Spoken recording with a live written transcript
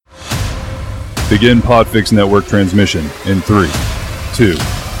Begin Podfix Network transmission in 3, 2,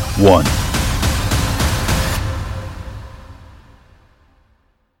 1.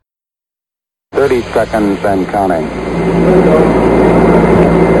 Seconds and counting.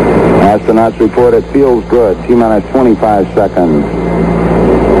 Astronauts report it feels good. T-minus 25 seconds.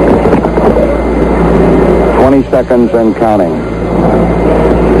 20 seconds and counting.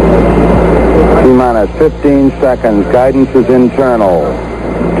 T-minus 15 seconds. Guidance is internal.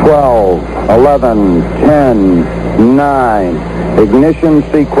 12, 11, 10, 9. Ignition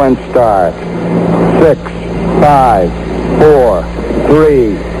sequence starts. 6, 5, 4,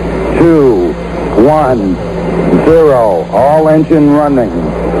 3, 2, 1, 0. All engine running.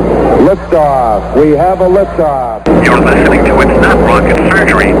 Liftoff. We have a liftoff. You're listening to It's Not Rocket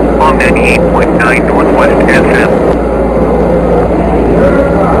Surgery on 98.9 Northwest FM.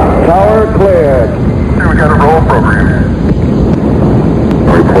 Tower cleared. Here we got a roll program.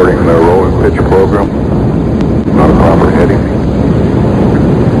 Reporting the roll and pitch program. Not a proper heading.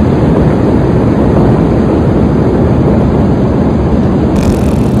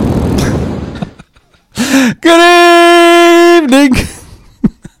 Good evening.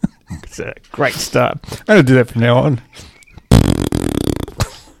 It's a great start. I'm going to do that from now on.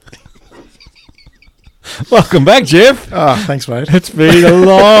 Welcome back, Jeff. Oh, thanks, mate. It's been a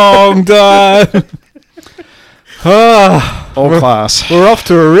long time. All class. We're off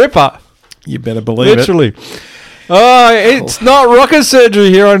to a ripper. You better believe Literally. It's not rocket surgery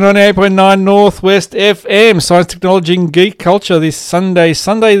here on 98.9 Northwest FM. Science, technology, and geek culture this Sunday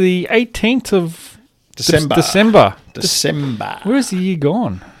the 18th of December. Where's the year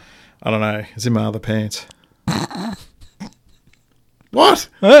gone? I don't know. It's in my other pants. What?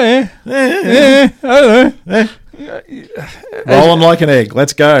 Oh, yeah. I don't know. Rolling like an egg.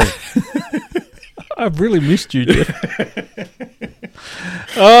 Let's go. I've really missed you, Jeff.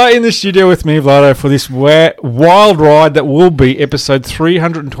 In the studio with me, Vlado, for this wild ride that will be episode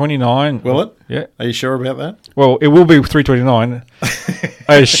 329. Will it? Yeah. Are you sure about that? Well, it will be 329.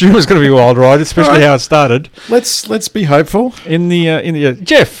 I assume it's going to be a wild ride, especially how it started. Let's be hopeful. In the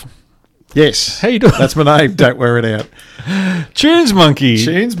Jeff. Yes. How you doing? That's my name. Don't wear it out. Tunes Monkey.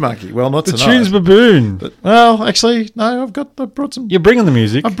 Tunes Monkey. Well, not the tonight. Tunes Baboon. But, well, actually, no. I brought some. You're bringing the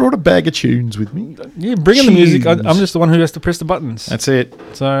music. I brought a bag of tunes with me. You're bringing the music. I'm just the one who has to press the buttons. That's it.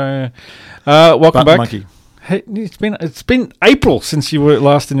 So, welcome Button back. Monkey. Hey, it's been April since you were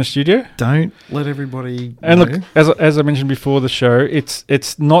last in the studio. Don't let everybody. And know. look, as I mentioned before the show,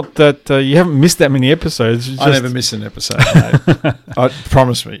 it's not that you haven't missed that many episodes. I never miss an episode. Mate. I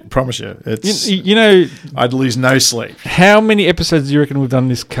promise you. It's you know, I'd lose no sleep. How many episodes do you reckon we've done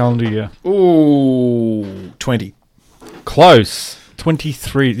this calendar year? Ooh, 20. Close.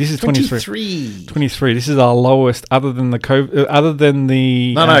 23. This is 23. 23. This is our lowest, other than the COVID. Other than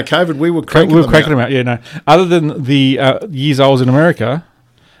the COVID. We were cranking them out. Yeah, no. Other than the years I was in America,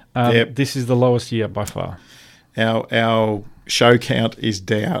 this is the lowest year by far. Our show count is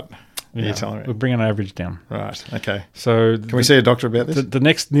down. Yeah, we're bringing our average down. Right. Okay. So can we see a doctor about this? The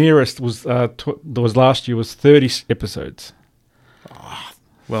next nearest was last year was 30 episodes. Oh,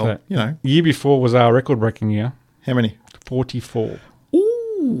 well, so, year before was our record-breaking year. How many? 44.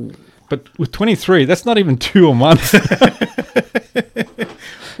 Ooh. But with 23, that's not even 2 a month.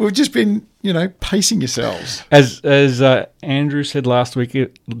 We've just been, pacing yourselves. As Andrew said last week,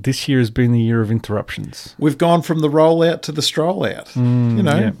 this year has been the year of interruptions. We've gone from the rollout to the stroll out.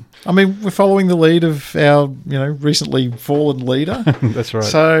 Yeah. I mean, we're following the lead of our, recently fallen leader. That's right.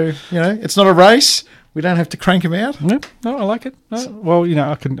 So, it's not a race. We don't have to crank him out. No, I like it. No, well,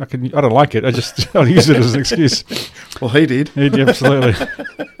 I can. I don't like it. I'll use it as an excuse. Well, he did. He did, absolutely.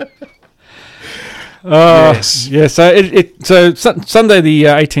 Yes. Yeah. So Sunday the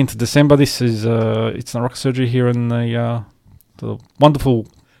 18th of December. This is it's not rocket surgery here in the wonderful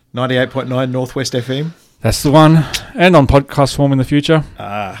 98.9 Northwest FM. That's the one, and on podcast form in the future.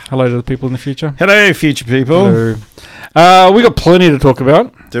 Hello to the people in the future. Hello, future people. Hello. We got plenty to talk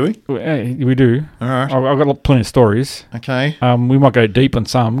about. Do we? We do. All right. I've got plenty of stories. Okay. We might go deep on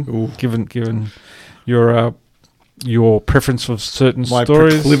some, given your preference for certain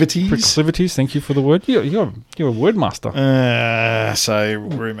stories. Proclivities. Thank you for the word. You're a word master. So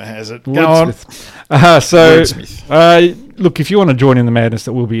rumor has it. Go Wordsmith. on. Wordsmith. Look, if you want to join in the madness,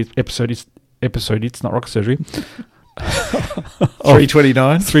 that will be episode. It's not rocket surgery.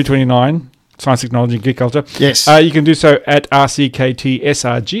 329. Science, technology, and geek culture. Yes. You can do so at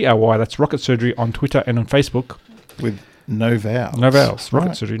RCKTSRGRY. That's Rocket Surgery on Twitter and on Facebook. With no vowels. No vowels.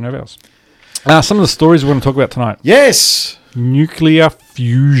 Rocket Surgery, no vowels. Some of the stories we want to talk about tonight. Yes. Nuclear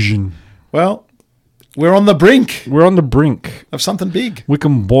fusion. Well, we're on the brink. We're on the brink of something big. We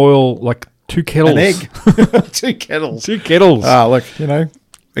can boil like 2 kettles. An egg. 2 kettles. 2 kettles. Ah, look,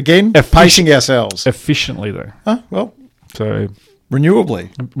 again, pacing ourselves. Efficiently, though. Well, So, renewably.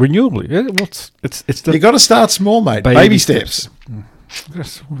 Yeah, well, it's the You got to start small, mate. Baby steps.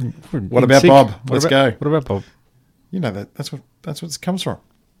 What about Bob? Let's go. What about Bob? You know that's what it comes from.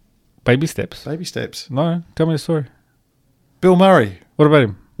 Baby steps. Baby steps. No, tell me the story. Bill Murray. What about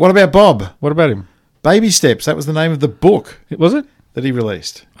him? What about Bob? What about him? Baby Steps. That was the name of the book. Was it? That he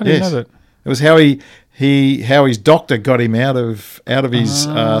released. I didn't know that. It was how how his doctor got him out of his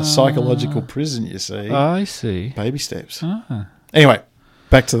psychological prison. You see. I see. Baby Steps. Anyway,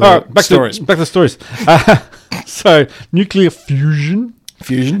 back to the stories. Back to the stories. So nuclear fusion.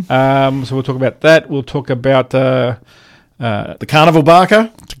 So we'll talk about that. We'll talk about the Carnival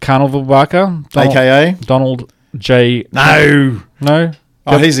Barker. AKA Donald J. No.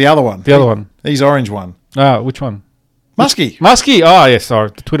 Oh, he's the other one. The other one. He's orange one. Which one? Muskie. Oh, yes. Sorry.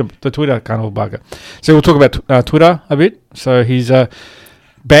 The Twitter Carnival Barker. So we'll talk about Twitter a bit. So he's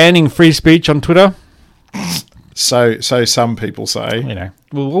banning free speech on Twitter. So some people say.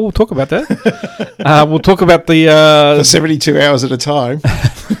 We'll talk about that. We'll talk about the for 72 hours at a time.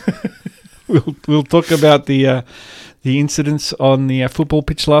 We'll talk about the incidents on the football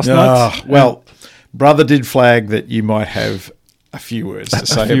pitch last night. Well, brother did flag that you might have a few words to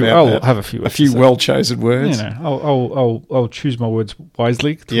say about I'll that. have a few. A few well-chosen words. I'll choose my words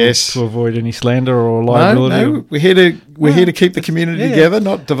wisely. To avoid any slander or liability. No, we're here to keep the community together,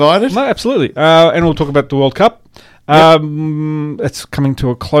 not divided. No, absolutely. And we'll talk about the World Cup. It's coming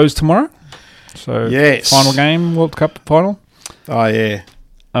to a close tomorrow. So final game, World Cup final. Oh yeah.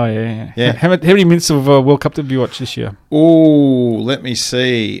 How many minutes of World Cup did you watch this year? Oh, let me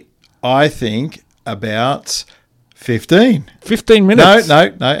see. I think about 15. 15 minutes?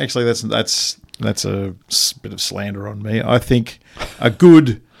 No. Actually, that's a bit of slander on me. I think a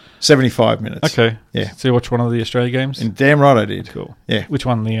good 75 minutes. Okay. Yeah. So you watched one of the Australia games? And damn right I did. Cool. Yeah. Which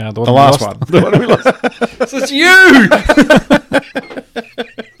one? The one the last one. The one we lost. So it's you!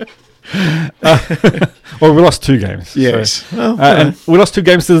 Well, we lost 2 games. Yes. So, and we lost 2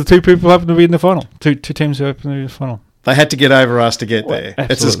 games to the 2 people who happened to be in the final. Two teams who happened to be in the final. They had to get over us to get there.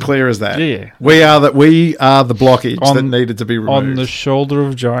 Absolutely. It's as clear as that. Yeah. We are the blockage that needed to be removed. On the shoulder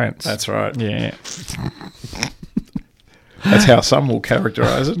of giants. That's right. Yeah. That's how some will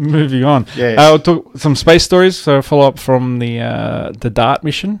characterise it. Moving on. Yes. We'll talk some space stories. So follow up from the DART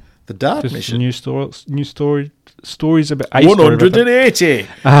mission. The DART mission? New stories about 180.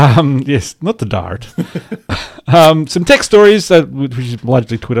 Yes, not the DART. Some tech stories, which is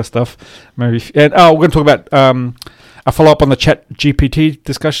largely Twitter stuff. Maybe, and we're going to talk about a follow up on the Chat GPT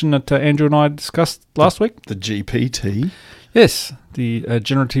discussion that Andrew and I discussed last week. The GPT. Yes, the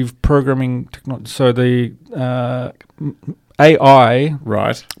generative programming technology. So the AI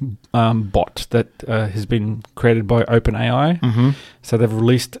bot that has been created by OpenAI. Mm-hmm. So they've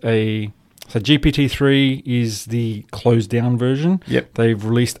released So GPT-3 is the closed-down version. Yep. They've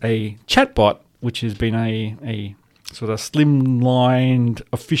released a chatbot, which has been a sort of slimlined,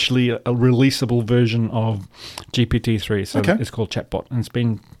 officially a releasable version of GPT-3. So it's called Chatbot, and it's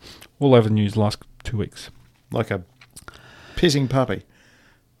been all over the news the last 2 weeks. Like a pissing puppy.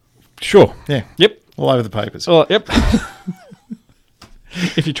 Sure. Yeah. Yep. All over the papers. Oh, yep.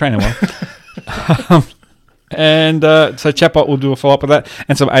 If you train it well. And so Chatbot will do a follow-up of that,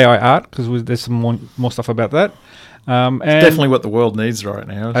 and some AI art, because there's some more stuff about that. And it's definitely what the world needs right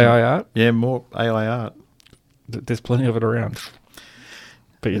now. AI art? Yeah, more AI art. There's plenty of it around.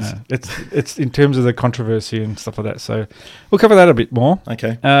 But, it's in terms of the controversy and stuff like that. So we'll cover that a bit more.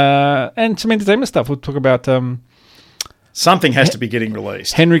 Okay. And some entertainment stuff. We'll talk about... something has to be getting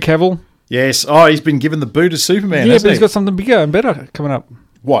released. Henry Cavill. Yes. Oh, he's been given the boot as Superman, yeah, but he's got something bigger and better coming up.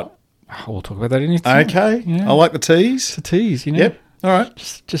 What? We'll talk about that in a time. Okay. Yeah. I like the tease. It's a tease, Yep. All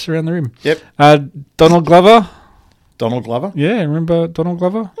right. Just around the rim. Yep. Donald Glover. Donald Glover? Yeah, remember Donald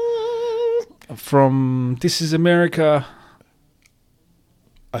Glover? From This Is America.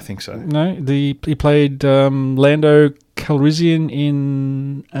 I think so. No, he played Lando Calrissian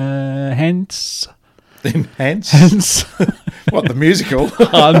in Hans. In Hans? Hans. What, the musical?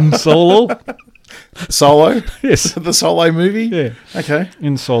 Han Solo. Solo? Yes. The Solo movie? Yeah. Okay.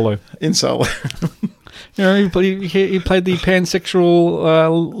 In Solo. In Solo. He played the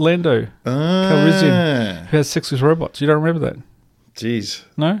pansexual Lando Calrissian, who has sex with robots. You don't remember that? Jeez.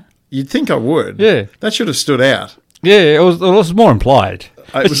 No? You'd think I would. Yeah. That should have stood out. Yeah, it was more implied.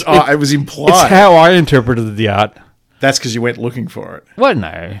 It was implied. It's how I interpreted the art. That's because you went looking for it. Well,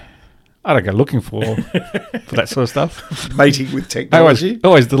 no. I don't go looking for that sort of stuff. Mating with technology. I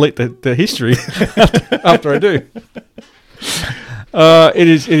always delete the history after I do. It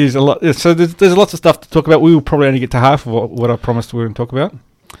is a lot. So there's lots of stuff to talk about. We will probably only get to half of what I promised we were going to talk about.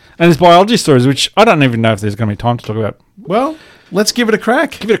 And there's biology stories, which I don't even know if there's going to be time to talk about. Well, let's give it a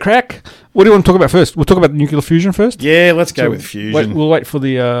crack. Give it a crack. What do you want to talk about first? We'll talk about nuclear fusion first. Yeah, let's go with fusion. We'll wait for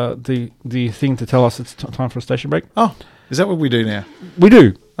the thing to tell us it's time for a station break. Oh, is that what we do now? We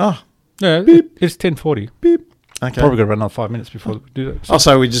do. Oh, Yeah, it's 10:40. beep. Okay. Probably got about another 5 minutes before we do that. So.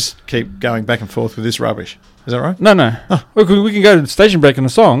 Also, we just keep going back and forth with this rubbish. Is that right? No. We can go to the station break in the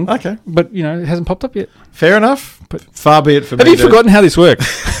song. Okay. But, it hasn't popped up yet. Fair enough. But far be it for me. Have you forgotten how this works?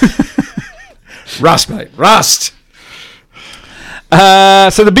 Rust, mate. Rust.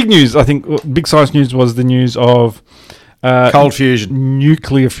 So the big news, I think, big science news was the news of... cold fusion.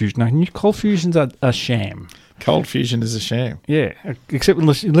 Nuclear fusion. No, cold fusion's a sham. Cold fusion is a sham. Yeah, except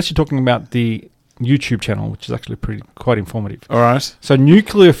unless you're talking about the YouTube channel, which is actually quite informative. All right. So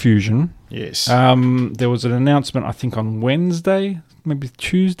nuclear fusion. Yes. There was an announcement, I think, on Wednesday, maybe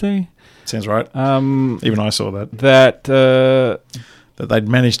Tuesday. Sounds right. Even I saw that. That they'd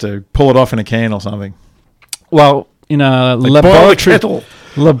managed to pull it off in a can or something. Well, in a laboratory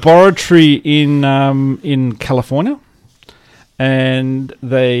in California, and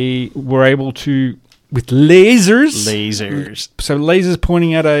they were able to, with lasers. So lasers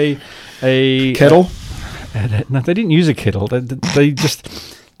pointing at a kettle. No, they didn't use a kettle. They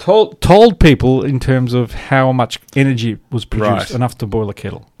just told people in terms of how much energy was produced, enough to boil a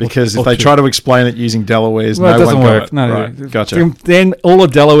kettle. Because if they try to explain it using Delaware's, it doesn't one work. got it. No, right. Gotcha. Then all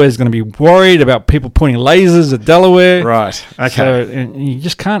of Delaware is going to be worried about people pointing lasers at Delaware. Right. Okay. So, and you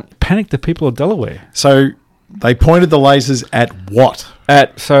just can't panic the people of Delaware. So they pointed the lasers at what?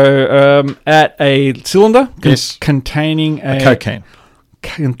 At a cylinder containing a Coke can.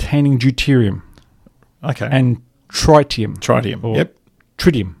 Containing deuterium. Okay. And tritium. Or yep.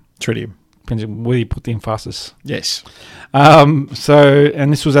 Tritium. Depends on where you put the emphasis. Yes. And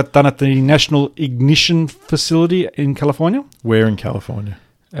this was done at the National Ignition Facility in California. Where in California?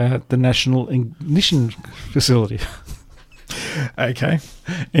 The National Ignition Facility. Okay.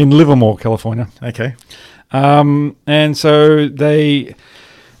 In Livermore, California. Okay. And so they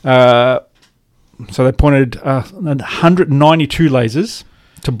pointed 192 lasers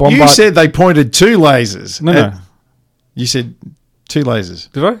to bombard. You said they pointed 2 lasers. No. You said 2 lasers.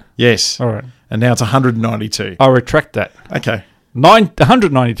 Did I? Yes. All right. And now it's 192. I'll retract that. Okay.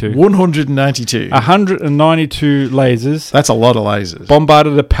 192. 192. 192 lasers. That's a lot of lasers.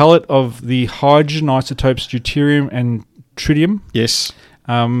 Bombarded a pellet of the hydrogen isotopes deuterium and tritium. Yes.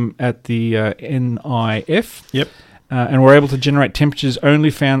 At the NIF. Yep. And were able to generate temperatures only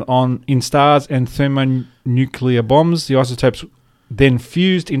found in stars and thermonuclear bombs. The isotopes then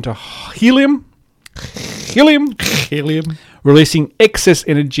fused into helium, releasing excess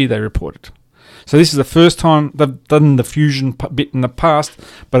energy, they reported. So this is the first time they've done the fusion bit in the past,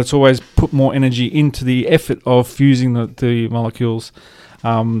 but it's always put more energy into the effort of fusing the molecules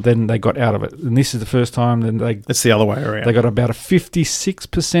than they got out of it. And this is the first time it's the other way around. They got about a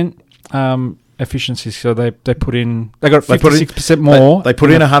 56% efficiency. So they got 56% more. They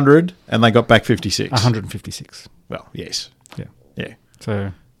put in 100 and they got back 56. 156. Well, yes. Yeah.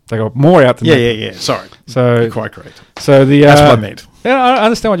 So they got more out than Yeah. Sorry. So you're quite correct. So that's what I meant. Yeah, I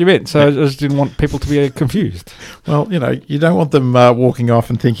understand what you meant. So I just didn't want people to be confused. Well, you don't want them walking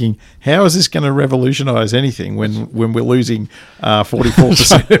off and thinking, how is this going to revolutionise anything when we're losing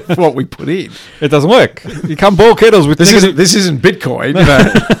 44% of what we put in? It doesn't work. You can't boil kettles with this isn't Bitcoin.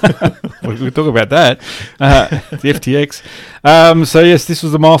 We'll talk about that. The FTX. So yes, this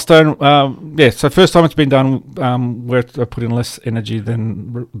was the milestone. So first time it's been done where they put in less energy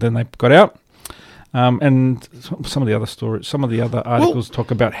than they got out. And some of the other stories, some of the other articles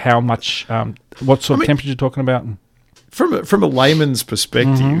talk about how much, what sort of temperature you're talking about. From a layman's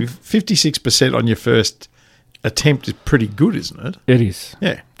perspective, 56% on your first attempt is pretty good, isn't it? It is.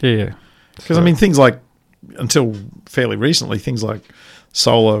 Yeah. Because things like, until fairly recently, things like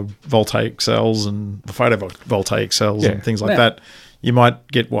solar voltaic cells and photovoltaic cells and things like that, you might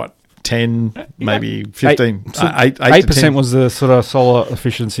get 10, maybe 15, 8% was the sort of solar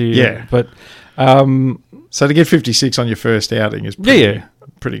efficiency. Yeah. But so to get 56 on your first outing is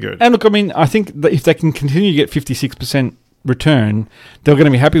pretty good. And look, I think that if they can continue to get 56% return, they're going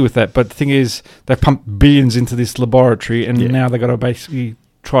to be happy with that. But the thing is, they've pumped billions into this laboratory, and now they've got to basically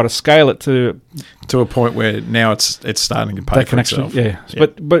try to scale it to a point where now it's starting to pay for itself.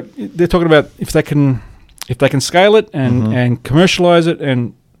 But they're talking about if they can scale it and commercialize it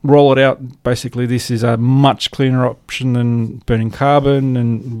and roll it out. Basically, this is a much cleaner option than burning carbon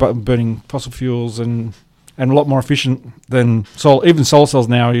and burning fossil fuels and and a lot more efficient than even solar cells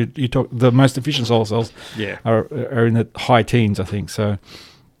now. You talk the most efficient solar cells are in the high teens, I think. So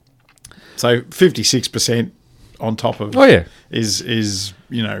 56% on top of is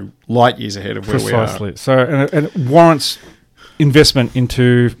light years ahead of where we are. Precisely. So and it warrants investment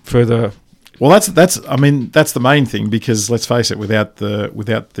into further. Well, that's the main thing, because let's face it, without the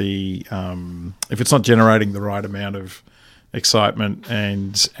if it's not generating the right amount of excitement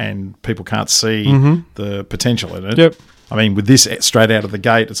and people can't see the potential in it. Yep. I mean, with this straight out of the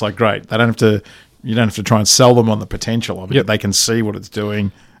gate, it's like great. You don't have to try and sell them on the potential of it. Yep. They can see what it's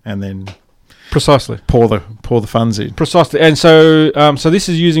doing, and then precisely pour the funds in. Precisely. And so this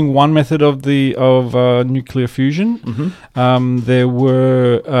is using one method of nuclear fusion. Mm-hmm.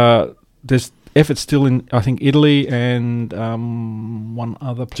 There's efforts still in, I think, Italy and one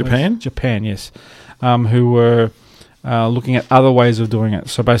other place. Japan, yes, who were looking at other ways of doing it.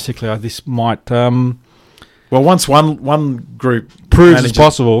 So basically, this might once one group proves it's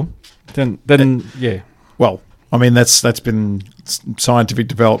possible, then yeah. Well, I mean that's been scientific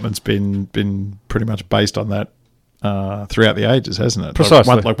development's been pretty much based on that throughout the ages, hasn't it?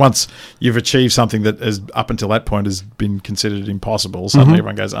 Precisely. Like once you've achieved something that has up until that point has been considered impossible, suddenly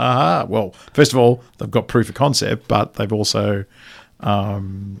everyone goes, aha, well, first of all, they've got proof of concept, but they've also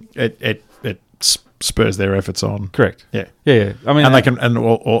it spurs their efforts on. Correct. Yeah. Yeah. I mean, and they can, and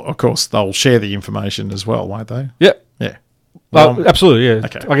or of course they'll share the information as well, won't they? Yeah. Yeah. Well, absolutely, yeah.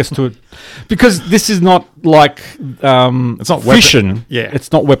 Okay. I guess because this is not like it's not fission. Yeah,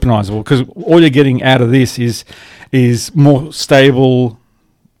 it's not weaponizable, because all you're getting out of this is more stable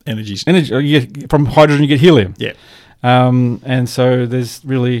energy. From hydrogen, you get helium. Yeah, and so there's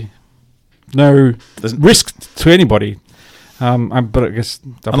really no risk to anybody. But I guess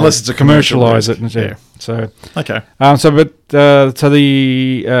unless it's a commercialize it. Yeah. So okay. So the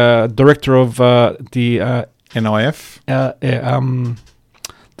director of the NIF,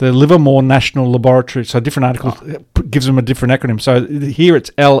 the Livermore National Laboratory. So different article gives them a different acronym. So here it's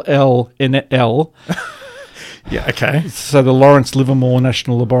LLNL. Yeah. Okay. So the Lawrence Livermore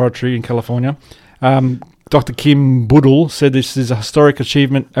National Laboratory in California. Dr. Kim Boodle said this is a historic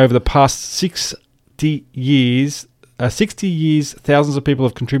achievement over the past 60 years. 60 years, thousands of people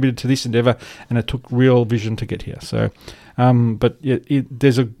have contributed to this endeavour, and it took real vision to get here. So, but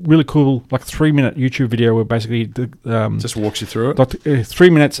there's a really cool, 3-minute YouTube video where basically just walks you through it. 3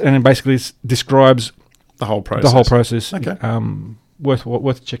 minutes, and it basically describes the whole process. Okay.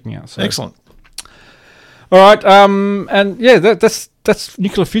 Worth checking out. So. Excellent. All right, and yeah, that's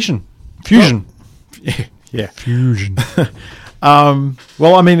nuclear fusion. Yeah. Fusion.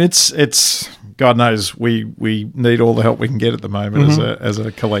 Well, I mean, it's. God knows we need all the help we can get at the moment as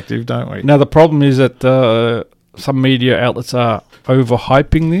a collective, don't we? Now the problem is that some media outlets are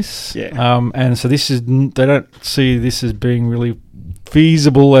overhyping this, and so they don't see this as being really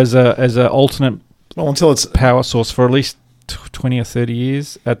feasible as a alternate until it's power source for at least 20 or 30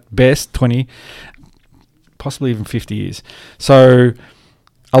 years, at best 20, possibly even 50 years. So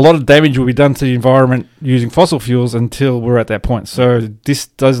a lot of damage will be done to the environment using fossil fuels until we're at that point. So this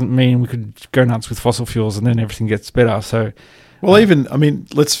doesn't mean we could go nuts with fossil fuels and then everything gets better. So, well, even I mean,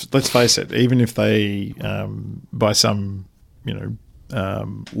 let's face it. Even if they, by some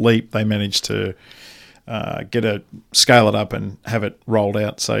leap, they manage to scale it up and have it rolled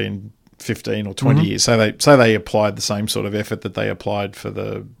out, say in 15 or 20 years. So they applied the same sort of effort that they applied for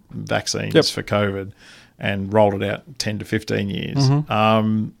the vaccines for COVID, and rolled it out 10 to 15 years.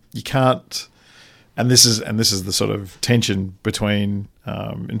 You can't, and this is the sort of tension between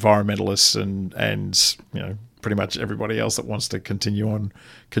environmentalists and pretty much everybody else that wants to continue on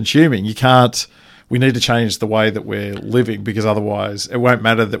consuming. We need to change the way that we're living, because otherwise it won't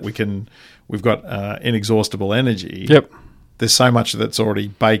matter that we've got inexhaustible energy. Yep. There's so much that's already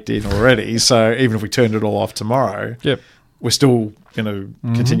baked in already. So even if we turned it all off tomorrow, we're still going to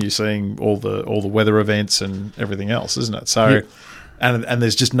continue seeing all the weather events and everything else, isn't it? So, and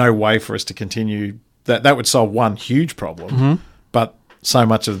there's just no way for us to continue. That would solve one huge problem, but so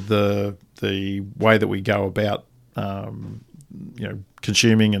much of the way that we go about,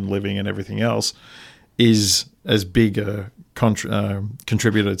 consuming and living and everything else is as big a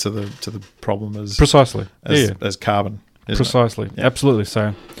contributor to the problem as precisely as carbon. Precisely, absolutely.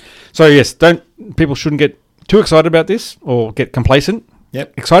 So yes, people shouldn't get too excited about this or get complacent.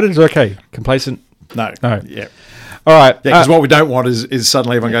 Yep. Excited is okay. Complacent, no. Yeah. All right. Yeah, because what we don't want is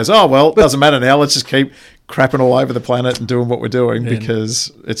suddenly everyone goes, oh, well, it doesn't matter now. Let's just keep crapping all over the planet and doing what we're doing,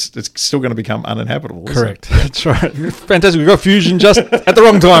 because it's still going to become uninhabitable. Correct. That's right. Fantastic. We've got fusion just at the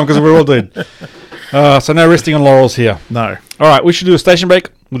wrong time because we're all dead. So no resting on laurels here. No. All right. We should do a station break.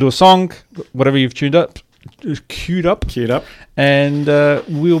 We'll do a song, whatever you've tuned up. queued up. Queued up. And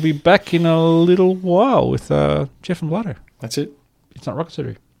we'll be back in a little while with Jeff and Vlado. That's it. It's not rocket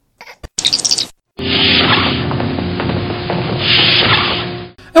surgery.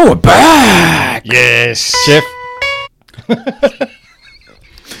 And we're back. Yes. Jeff.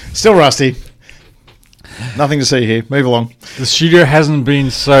 Still rusty. Nothing to see here. Move along. The studio hasn't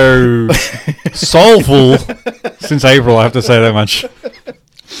been so soulful since April, I have to say that much.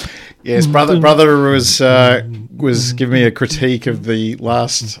 Yes, brother was giving me a critique of the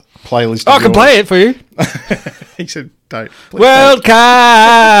last playlist. I can play it for you. He said, "Don't." World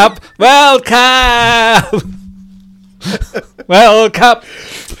Cup, World Cup, World Cup.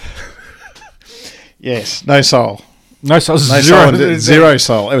 Yes, no soul. No soul. Zero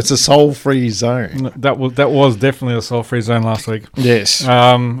soul. It's a soul-free zone. That was definitely a soul-free zone last week. Yes.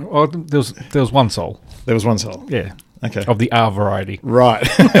 Well, there was one soul. There was one soul. Yeah. Okay. Of the R variety. Right.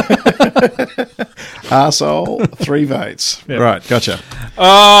 Arsehole, 3 votes. Yep. Right, gotcha.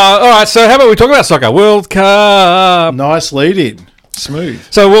 All right, so how about we talk about soccer? World Cup. Nice lead in. Smooth.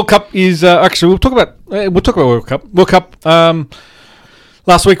 So World Cup is actually we'll talk about World Cup. World Cup.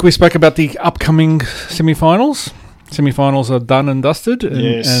 Last week we spoke about the upcoming semi-finals. Semi-finals are done and dusted,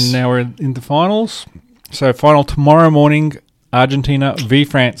 and now we're in the finals. So final tomorrow morning, Argentina v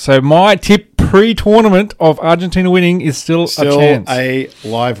France. So my tip pre-tournament of Argentina winning is still a chance. A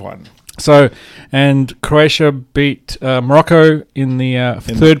live one. So, and Croatia beat Morocco in the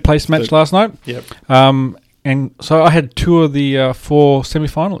third place match last night. Yep. And so I had 2 of the 4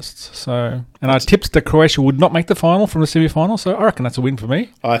 semi-finalists. So, and I tipped that Croatia would not make the final from the semi-final. So I reckon that's a win for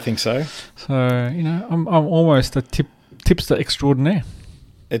me. I think so. So I'm almost a tipster extraordinaire.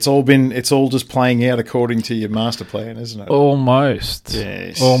 It's all just playing out according to your master plan, isn't it? Almost.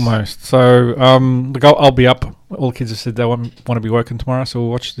 Yes. Almost. So I'll be up. All the kids have said they want to be working tomorrow, so we'll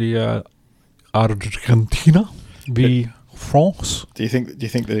watch the Argentina v France. Do you think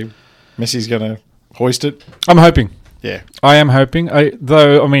the Messi's going to hoist it? I'm hoping. Yeah. I am hoping.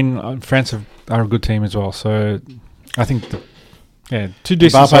 France are a good team as well, so I think 2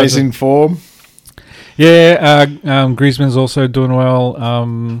 decent sides. Mbappe's in form. Yeah, Griezmann's also doing well.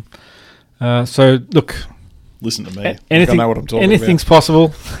 So look, listen to me. Anything, I know what I'm talking anything's about.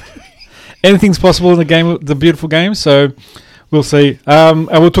 possible. Anything's possible in the game, the beautiful game. So we'll see. And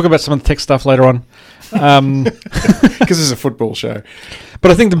we'll talk about some of the tech stuff later on. Because it's a football show.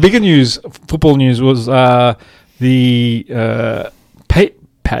 But I think the bigger news, football news, was the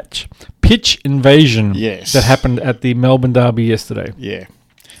pitch invasion that happened at the Melbourne Derby yesterday. Yeah.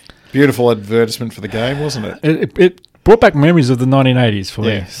 Beautiful advertisement for the game, wasn't it? It brought back memories of the 1980s for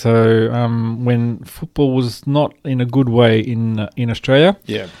me. So when football was not in a good way in Australia.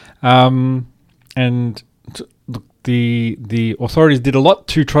 Yeah. And the authorities did a lot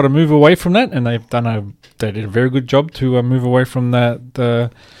to try to move away from that, and they did a very good job to move away from the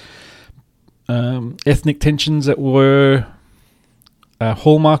ethnic tensions that were a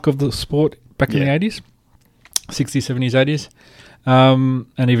hallmark of the sport back in the 80s, 60s, 70s, 80s.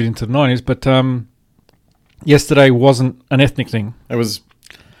 And even into the 90s, but yesterday wasn't an ethnic thing. It was.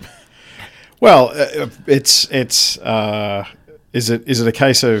 Well, is it a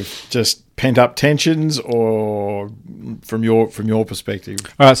case of just pent up tensions, or from your perspective?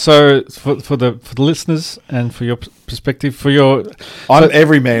 All right. So for the listeners and for your perspective, I'm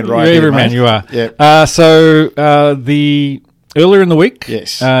every man, right? You're every man, you are. Yeah. So the earlier in the week,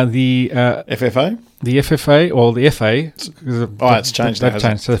 yes, the FFA. The FFA or the FA. It's changed. They've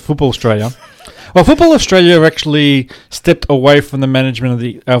changed. So Football Australia. Well, Football Australia actually stepped away from the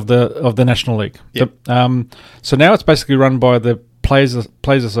management of the National League. Yep. So now it's basically run by the Players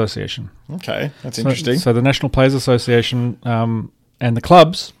Association. Okay, that's interesting. So the National Players Association and the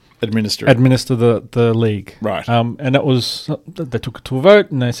clubs administer the league. Right. And that was they took it to a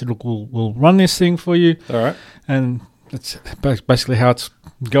vote and they said, look, we'll run this thing for you. All right. And that's basically how it's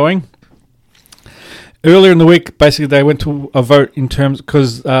going. Earlier in the week, basically, they went to a vote in terms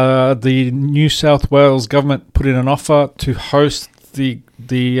because the New South Wales government put in an offer to host the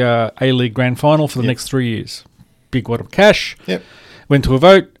A-League Grand Final for the next 3 years. Big wad of cash. Yep. Went to a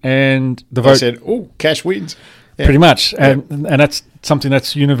vote, and the vote said, "Oh, cash wins." Yep. Pretty much, and that's something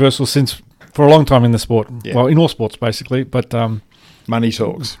that's universal for a long time in the sport. Yep. Well, in all sports, basically, but money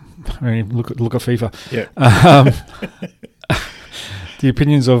talks. I mean, look at FIFA. Yeah. The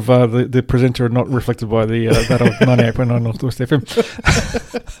opinions of the presenter are not reflected by the that of 98.9 Northwest FM.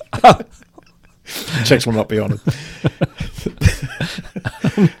 Checks will not be honoured.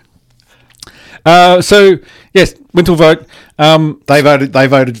 So yes, went to a vote. They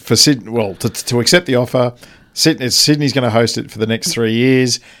voted for Sydney. Well, to accept the offer. Sydney's going to host it for the next 3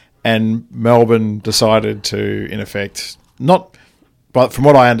 years, and Melbourne decided to, in effect, not. But from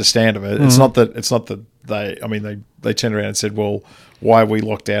what I understand of it, it's not that they. I mean, they turned around and said, "Well, why are we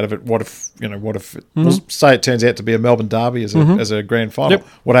locked out of it? What if well, say it turns out to be a Melbourne derby as a grand final? Yep.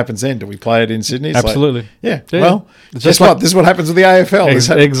 What happens then? Do we play it in Sydney?" It's Absolutely. Like, well, It's guess just what? This is what happens with the AFL.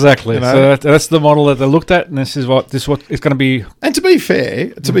 Exactly. So that's the model that they looked at, and this is what it's going to be. And to be fair,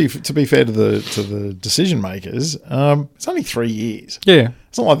 to be fair to the decision makers, it's only 3 years. Yeah.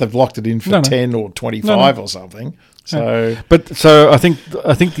 It's not like they've locked it in for 10 or 25 or something. So, so I think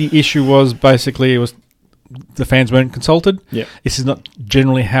the issue was basically it was the fans weren't consulted. Yeah, this is not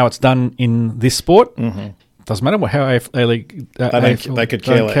generally how it's done in this sport. Doesn't matter how A League they could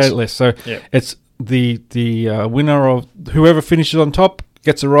care less. So it's the winner of whoever finishes on top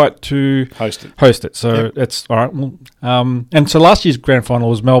gets a right to host it. So it's all right. Well, and so last year's grand final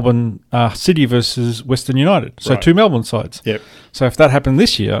was Melbourne City versus Western United. So two Melbourne sides. Yep. So if that happened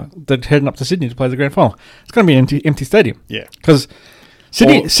this year, they're heading up to Sydney to play the grand final. It's going to be an empty stadium. Yeah. Because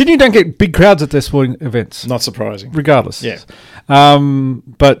Sydney don't get big crowds at their sporting events. Not surprising. Regardless. Yeah.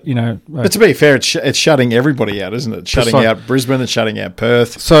 But, But to be fair, it's shutting everybody out, isn't it? Shutting out Brisbane and shutting out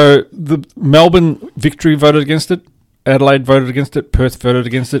Perth. So the Melbourne Victory voted against it. Adelaide voted against it. Perth voted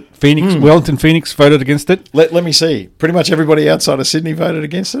against it. Wellington Phoenix voted against it. Let me see. Pretty much everybody outside of Sydney voted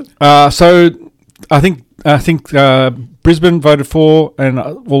against it. So I think Brisbane voted for, and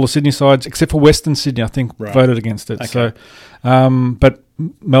all the Sydney sides except for Western Sydney, I think, voted against it. Okay. So, but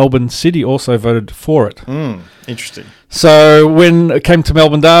Melbourne City also voted for it. Interesting. So when it came to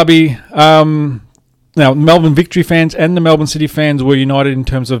Melbourne Derby, now Melbourne Victory fans and the Melbourne City fans were united in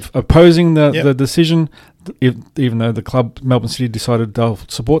terms of opposing the decision, even though the club Melbourne City decided they'll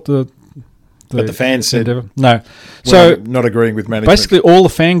support the but the fans said no. So not agreeing with management. Basically, all the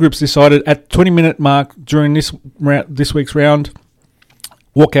fan groups decided at 20-minute mark during this week's round,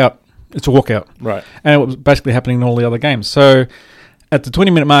 walk out. It's a walkout, right? And it was basically happening in all the other games. So at the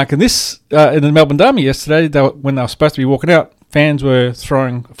 20-minute mark, and this in the Melbourne Derby yesterday, when they were supposed to be walking out, fans were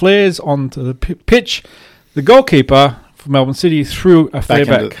throwing flares onto the pitch. The goalkeeper for Melbourne City threw a flare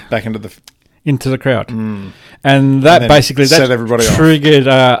back into the crowd. And that basically set everybody triggered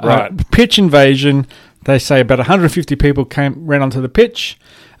pitch invasion. They say about 150 people ran onto the pitch,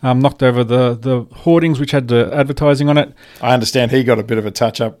 knocked over the hoardings which had the advertising on it. I understand he got a bit of a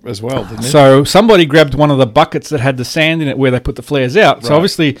touch-up as well, didn't he? So somebody grabbed one of the buckets that had the sand in it where they put the flares out. Right. So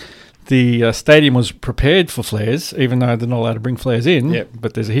obviously the stadium was prepared for flares, even though they're not allowed to bring flares in,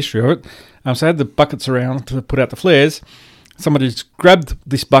 but there's a history of it. So they had the buckets around to put out the flares. Somebody just grabbed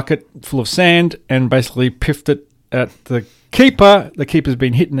this bucket full of sand and basically piffed it at the keeper. The keeper's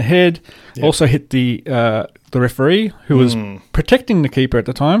been hit in the head. Also hit the referee, who was protecting the keeper at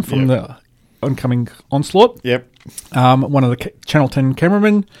the time from the oncoming onslaught. One of the Channel 10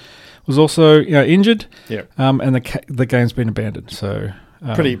 cameramen was also injured. And the game's been abandoned. So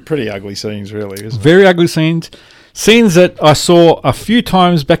pretty ugly scenes, really, isn't it? Very ugly scenes. Scenes that I saw a few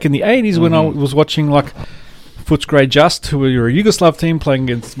times back in the 80s when I was watching like Footscray Just, who were a Yugoslav team playing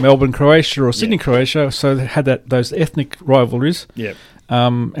against Melbourne, Croatia, or Sydney, Croatia. So they had those ethnic rivalries.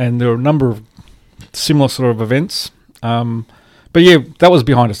 And there were a number of similar sort of events. But that was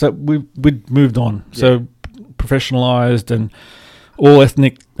behind us. That we'd moved on. So professionalised, and all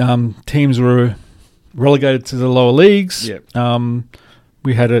ethnic teams were relegated to the lower leagues.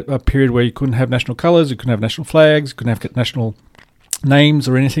 We had a period where you couldn't have national colours, you couldn't have national flags, you couldn't have national names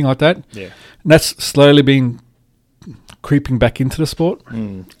or anything like that. And that's slowly been creeping back into the sport.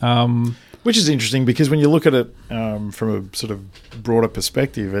 Which is interesting, because when you look at it from a sort of broader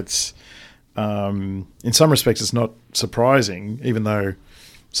perspective, it's in some respects it's not surprising, even though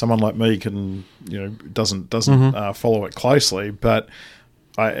someone like me doesn't follow it closely. But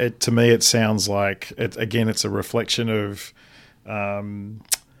to me, it sounds like it's a reflection of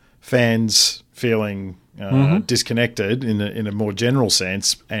fans feeling disconnected in a more general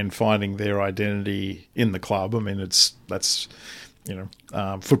sense, and finding their identity in the club. I mean, that's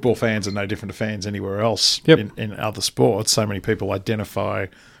football fans are no different to fans anywhere else in other sports. So many people identify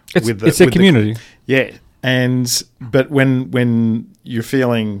with their community. But when you're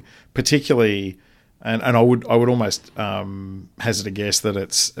feeling particularly, and I would almost hazard a guess that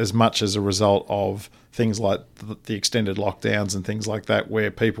it's as much as a result of things like the extended lockdowns and things like that, where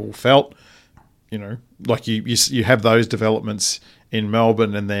people felt, like you have those developments in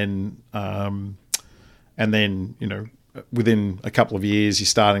Melbourne, and then within a couple of years you're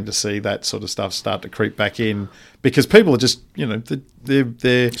starting to see that sort of stuff start to creep back in, because people are just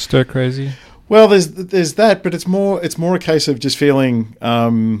they're stir crazy. Well, there's that, but it's more a case of just feeling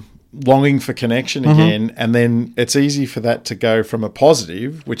longing for connection again, and then it's easy for that to go from a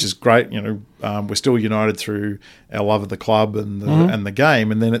positive, which is great. We're still united through our love of the club and the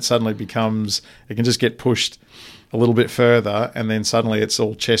game, and then it suddenly becomes, it can just get pushed a little bit further, and then suddenly it's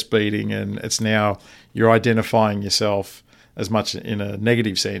all chest beating, and it's now you're identifying yourself as much in a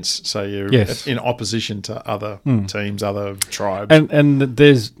negative sense. So you're in opposition to other teams, other tribes, and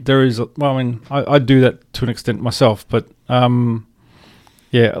there is. Well, I mean, I do that to an extent myself, but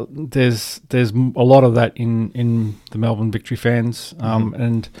there's a lot of that in the Melbourne Victory fans,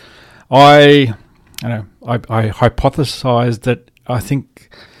 and I hypothesised that I think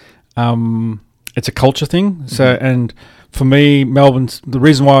it's a culture thing. So, and for me, Melbourne's the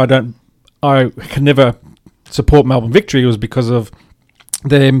reason why I can never support Melbourne Victory was because of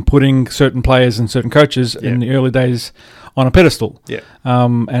them putting certain players and certain coaches in the early days on a pedestal. Yeah.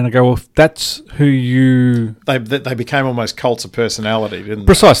 And I go, well, if that's who you... They became almost cults of personality, didn't they?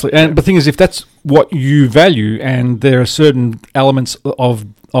 Precisely. And the thing is, if that's what you value, and there are certain elements of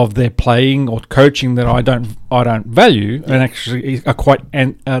their playing or coaching that I don't value, and actually are quite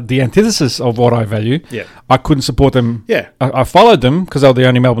the antithesis of what I value, I couldn't support them. Yeah. I followed them because they were the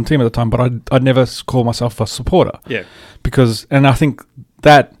only Melbourne team at the time, but I'd never call myself a supporter. Yeah. And I think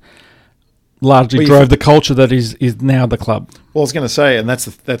that largely drove the culture that is now the club. Well, I was going to say, and that's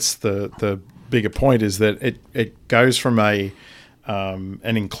the bigger point, is that it goes from an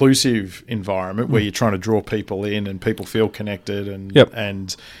inclusive environment where you're trying to draw people in and people feel connected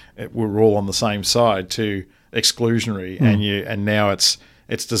and we're all on the same side, to exclusionary, and now it's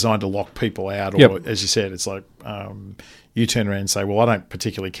designed to lock people out, or as you said, it's like you turn around and say, well, I don't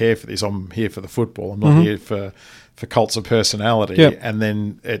particularly care for this, I'm here for the football, I'm not here for cults of personality, and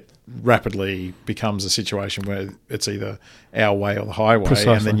then it rapidly becomes a situation where it's either our way or the highway.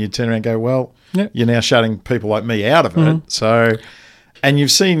 Precisely. And then you turn around and go, well, you're now shutting people like me out of it. So, and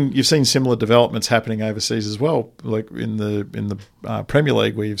you've seen similar developments happening overseas as well, like in the Premier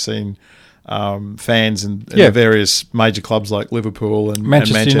League, where you've seen fans in the various major clubs like Liverpool and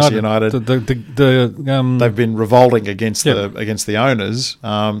Manchester United. They've been revolting against the owners,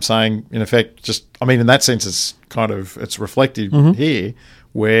 saying, in effect, in that sense, it's reflected here,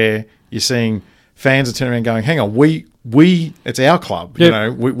 where you're seeing fans are turning around going, hang on, it's our club,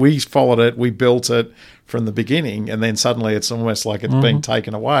 we followed it, we built it from the beginning, and then suddenly it's almost like it's being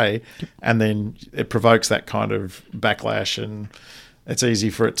taken away, and then it provokes that kind of backlash, and it's easy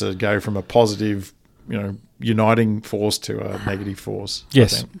for it to go from a positive, uniting force to a negative force.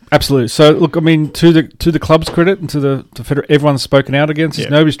 Yes, absolutely. So, look, I mean, to the club's credit and to everyone's spoken out against this.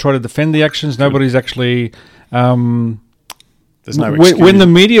 Nobody's tried to defend the actions. Nobody's actually... There's no excuse. When the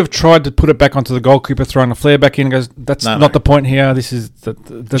media have tried to put it back onto the goalkeeper throwing a flare back in, goes, that's not the point here. This is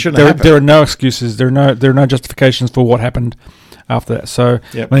there are no excuses. There are no justifications for what happened after that. So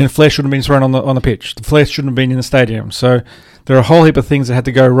I mean, the flare shouldn't have been thrown on the pitch. The flare shouldn't have been in the stadium. So there are a whole heap of things that had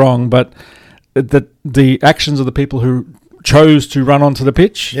to go wrong. But the actions of the people who chose to run onto the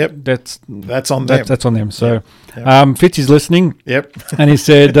pitch, that's on them. That's on them. So Fitz is listening. And he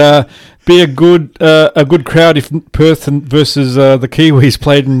said, be a good crowd if Perth versus the Kiwis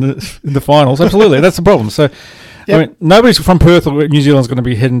played in the finals. Absolutely, that's the problem. So I mean, nobody's from Perth or New Zealand's going to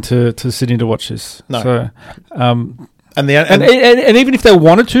be heading to Sydney to watch this. No. So, and even if they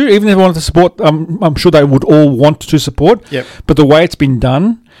wanted to, even if they wanted to support, I'm sure they would all want to support. But the way it's been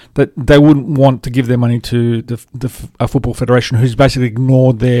done, that they wouldn't want to give their money to the football federation, who's basically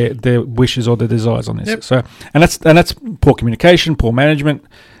ignored their wishes or their desires on this. So, and that's poor communication, poor management.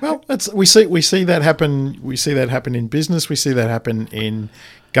 Well, we see that happen. We see that happen in business. We see that happen in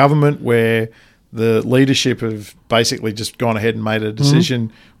government, where the leadership have basically just gone ahead and made a decision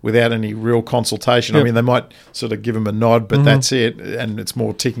without any real consultation. I mean, they might sort of give them a nod, but that's it, and it's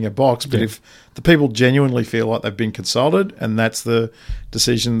more ticking a box. But if the people genuinely feel like they've been consulted and that's the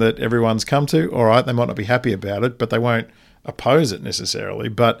decision that everyone's come to, all right, they might not be happy about it, but they won't oppose it necessarily.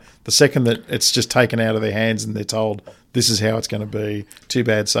 But the second that it's just taken out of their hands and they're told this is how it's going to be, too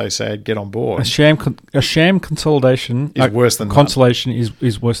bad, so sad, get on board. A sham consolidation is worse than consolation none.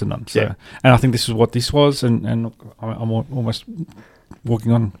 is worse than none. So, and I think this is what this was, and I'm almost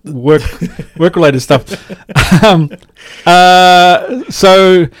working on work related stuff. But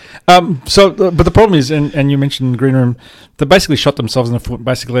the problem is, and you mentioned Green Room, they basically shot themselves in the foot.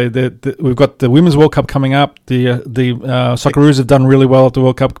 Basically, we've got the Women's World Cup coming up. The Socceroos have done really well at the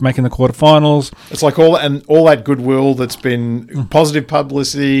World Cup, making the quarterfinals. It's like all that goodwill that's been positive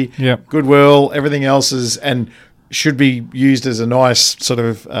publicity, goodwill, everything else is and should be used as a nice sort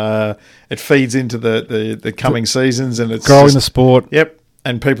of. It feeds into the coming seasons, and it's growing the sport.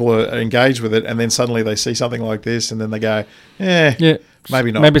 And people are engaged with it, and then suddenly they see something like this, and then they go,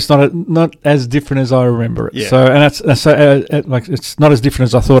 Maybe not. Maybe it's not as different as I remember it. Yeah. So, and that's like it's not as different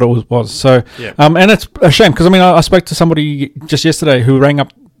as I thought it was. So, Yeah. And it's a shame because I spoke to somebody just yesterday who rang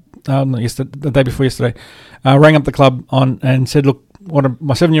up, the day before yesterday, rang up the club and said, look,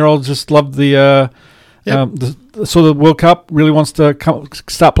 my 7-year-old just loved the World Cup, really wants to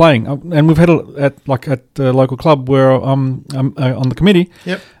start playing, and we've had at the local club where I'm on the committee.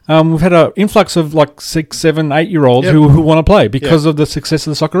 Yep. We've had an influx of 6, 7, 8-year-olds Yep. who want to play because of the success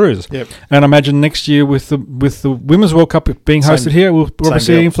of the Socceroos. Yep. And I imagine next year with the Women's World Cup being hosted here, we'll probably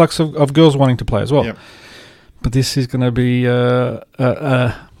see an influx of girls wanting to play as well. Yep. But this is going to be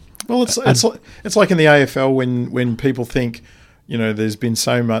well, it's like in the AFL when people think, there's been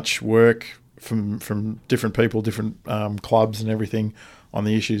so much work from different people, different clubs and everything on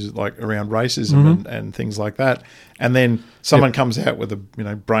the issues like around racism and things like that, and then someone comes out with a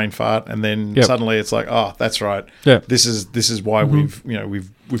brain fart, and then suddenly it's like, oh, that's right, this is why we've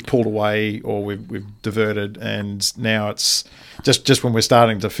pulled away or we've diverted, and now it's just when we're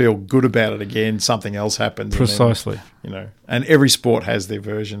starting to feel good about it again, something else happens. Precisely. And then, and every sport has their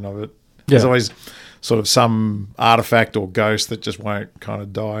version of it. There's always sort of some artifact or ghost that just won't kind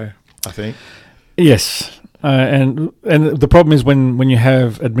of die, I think. Yes. And the problem is when you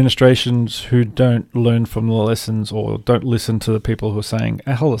have administrations who don't learn from the lessons or don't listen to the people who are saying,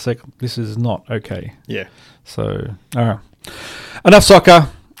 hold a second, this is not okay. Yeah. So, all right. Enough soccer.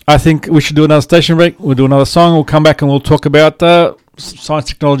 I think we should do another station break. We'll do another song. We'll come back and we'll talk about science,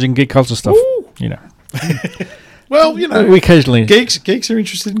 technology, and geek culture stuff. Ooh. Well, we occasionally geeks are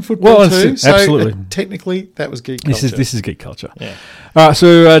interested in football too. So absolutely. Technically, that was geek culture. This is geek culture. Yeah. All right.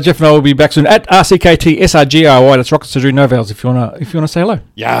 So Jeff and I will be back soon at RCKTSRGRY. That's Rocket Surgery, no vowels. If you wanna say hello.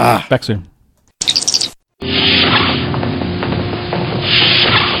 Yeah. Back soon.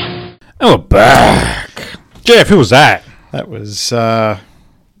 And we're back. Jeff, who was that? That was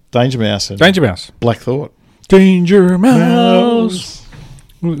Danger Mouse. Danger Mouse. Black Thought. Danger Mouse.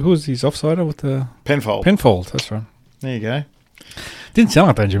 Who was his offsider with the Penfold? Penfold, that's right. There you go. Didn't sound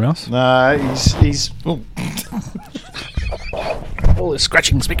like Danger Mouse. No, he's. Oh. All this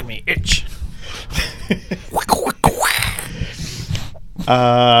scratching's making me itch.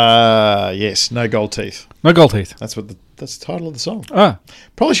 Yes, no gold teeth. No gold teeth. That's the title of the song.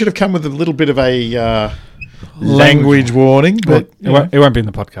 Probably should have come with a little bit of a language warning, but it won't be in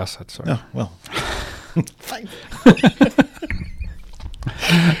the podcast. That's sorry. Oh well.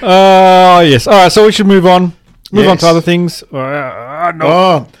 Yes. All right. So we should move on. Move on to other things.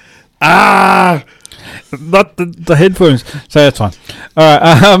 No. Not the headphones. So that's fine. All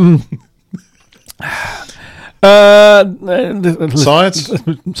right. Science.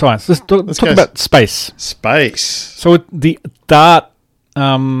 Let's talk about space. Space. So the DART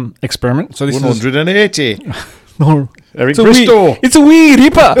experiment. So this 180. No, Eric Bristow. It's a weird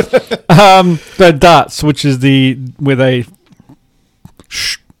hipper. The darts, which is where they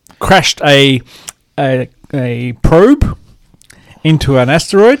crashed a probe into an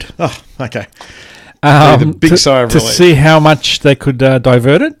asteroid. Oh, okay. The big sigh of relief. To see how much they could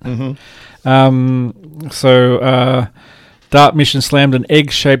divert it. Mm-hmm. So DART mission slammed an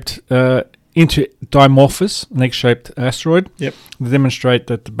egg-shaped into Dimorphos, an egg-shaped asteroid. Yep. To demonstrate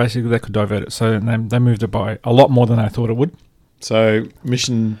that basically they could divert it. So they moved it by a lot more than I thought it would. So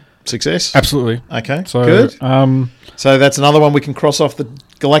mission success? Absolutely. Okay, so, good. So that's another one we can cross off the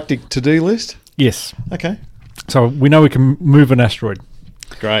galactic to-do list? Yes. Okay. So we know we can move an asteroid.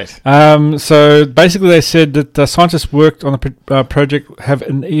 Great. So basically they said that scientists worked on the project have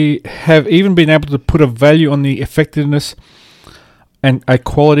even been able to put a value on the effectiveness and a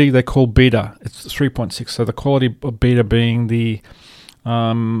quality they call beta. It's 3.6. So the quality of beta being the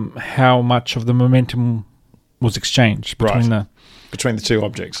how much of the momentum was exchanged between the two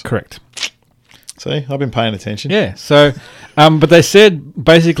objects. Correct. See, I've been paying attention. Yeah. So, but they said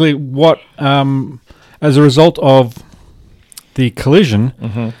basically what as a result of the collision,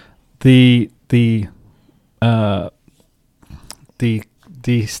 the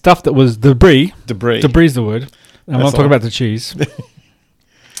stuff that was debris is the word. I'm not talking about the cheese.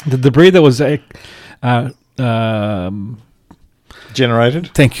 The debris that was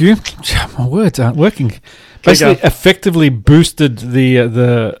generated. Thank you. My words aren't working. Basically, effectively boosted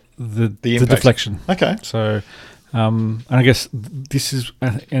the deflection. Okay. So, and I guess this is,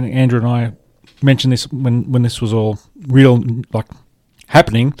 and Andrew and I mentioned this when this was all real,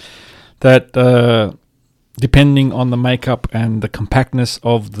 happening, that depending on the makeup and the compactness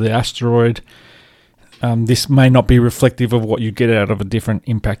of the asteroid, this may not be reflective of what you get out of a different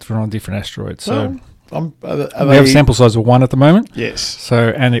impact from a different asteroid. So we have a sample size of 1 at the moment. Yes.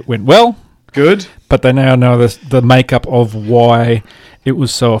 So, and it went well. Good. But they now know the makeup of why it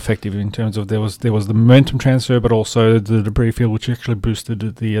was so effective in terms of there was the momentum transfer, but also the debris field, which actually boosted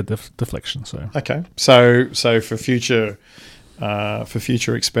the deflection. So okay, so for future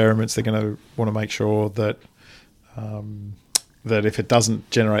experiments, they're going to want to make sure that that if it doesn't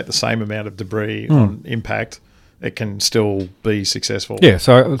generate the same amount of debris on impact, it can still be successful. Yeah.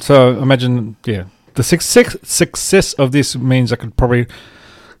 So imagine the success of this means I could probably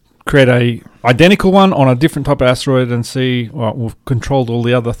create a identical one on a different type of asteroid and see, well, we've controlled all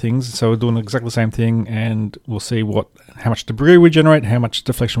the other things, so we're doing exactly the same thing, and we'll see how much debris we generate, how much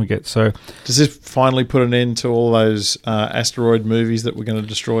deflection we get. So does this finally put an end to all those asteroid movies that we're going to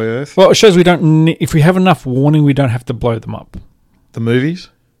destroy Earth? Well, it shows we don't if we have enough warning, we don't have to blow them up. The movies?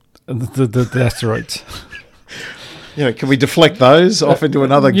 The asteroids. Can we deflect those off into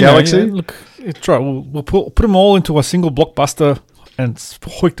another galaxy? Look, try. We'll put them all into a single blockbuster and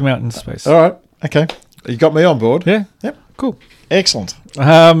hoik them out into space. All right. Okay. You got me on board. Yeah. Yep. Cool. Excellent.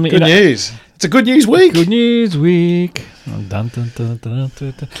 Good news. It's a good news week. Good news week. Dun, dun, dun, dun,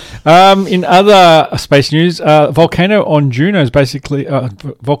 dun, dun. In other space news, volcano on Juno is basically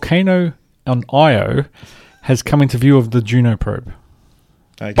volcano on Io has come into view of the Juno probe.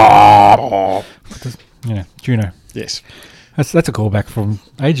 Okay. Juno. Yes. That's a callback from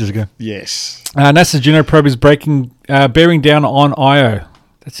ages ago. Yes. NASA's Juno probe is bearing down on Io.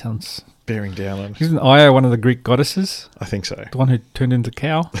 That sounds... Bearing down on... Isn't Io one of the Greek goddesses? I think so. The one who turned into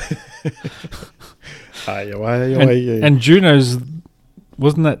cow? Io. And Juno's...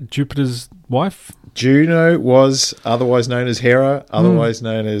 Wasn't that Jupiter's wife? Juno was otherwise known as Hera, otherwise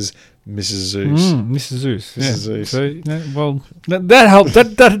known as Mrs. Zeus. Mrs. Zeus. Mrs. Zeus. So, that helped.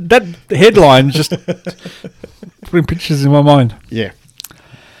 That headline just putting pictures in my mind. Yeah.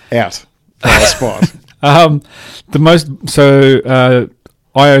 Out. On the spot.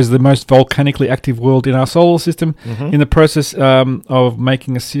 Io is the most volcanically active world in our solar system. In the process of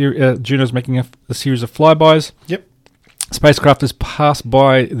making Juno's making a series of flybys. Yep. Spacecraft has passed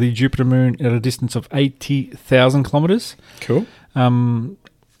by the Jupiter moon at a distance of 80,000 kilometers. Cool. And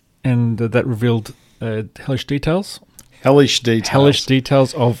that revealed hellish details. Hellish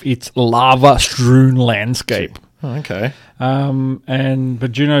details of its lava-strewn landscape. Oh, okay.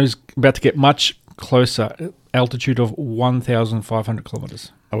 But Juno's about to get much closer, altitude of 1,500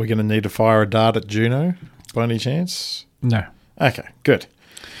 kilometers. Are we going to need to fire a dart at Juno by any chance? No. Okay, good.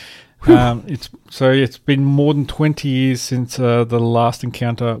 It's been more than 20 years since the last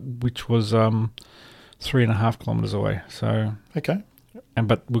encounter, which was 3.5 kilometers away. So okay.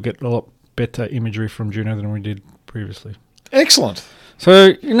 But we'll get a lot better imagery from Juno than we did previously. Excellent.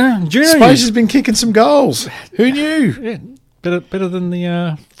 So, Juno... Space has been kicking some goals. Who knew? Yeah, better than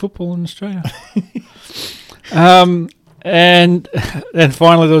the football in Australia. And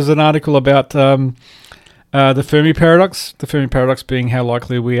finally, there was an article about the Fermi paradox. The Fermi paradox being how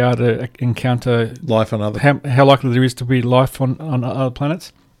likely we are to encounter... Life on other... How likely there is to be life on other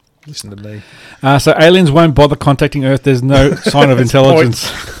planets. Listen to me. So aliens won't bother contacting Earth. There's no sign of intelligence.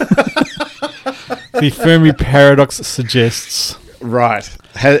 The Fermi paradox suggests. Right.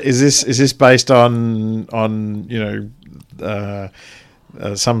 Is this based on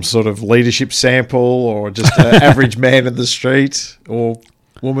some sort of leadership sample, or just an average man in the street or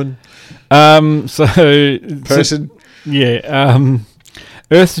woman? Person.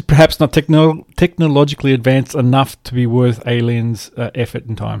 Earth is perhaps not technologically advanced enough to be worth aliens' effort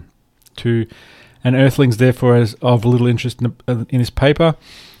and time. And Earthlings, therefore, is of little interest in this paper.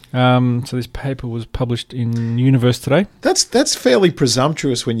 So this paper was published in Universe Today. That's fairly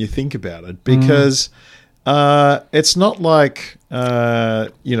presumptuous when you think about it, because it's not like as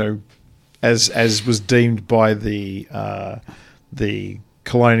was deemed by the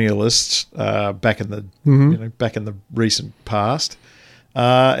colonialists back in the back in the recent past.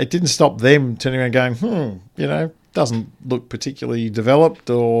 It didn't stop them turning around going, doesn't look particularly developed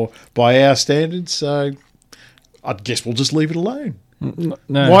or by our standards, so I guess we'll just leave it alone.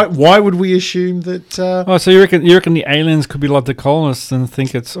 No. Why would we assume that? So you reckon the aliens could be like the colonists and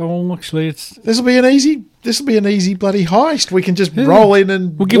think it's this will be an easy bloody heist. We can just roll in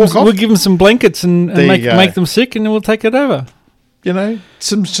and we'll give them some blankets and make them sick, and then we'll take it over.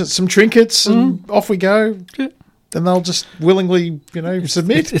 Some trinkets and off we go. Yeah. Then they'll just willingly,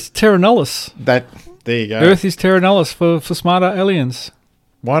 submit. It's terra nullius. There you go. Earth is terra nullius for smarter aliens.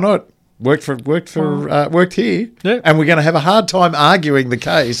 Why not? Worked here, yeah. And we're going to have a hard time arguing the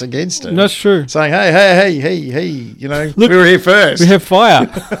case against it. That's true. Saying, hey, look, we were here first. We have fire.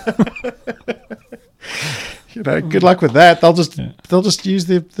 Good luck with that. They'll just use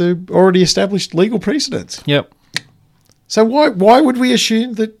the already established legal precedents. Yep. So why would we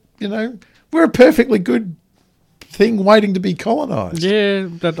assume that We're a perfectly good thing waiting to be colonised. Yeah,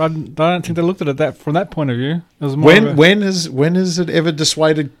 I don't think they looked at it from that point of view. It was more when has it ever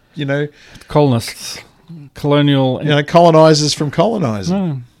dissuaded, colonists, colonial, colonisers from colonising?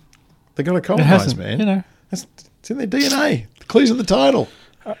 No, They got to colonise, man. It's in their DNA. The clue's in the title.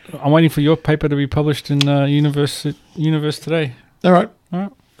 I'm waiting for your paper to be published in Universe Today. All right,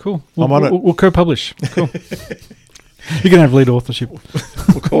 cool. I'm on it. We'll co-publish. Cool. You can have lead authorship.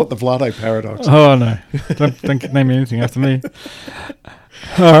 We'll call it the Vlado paradox. Oh no! Don't name me anything after me.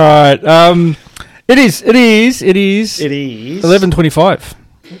 All right. It is 11:25.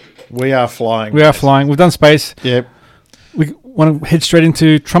 We are flying. We are flying. We've done space. Yep. We want to head straight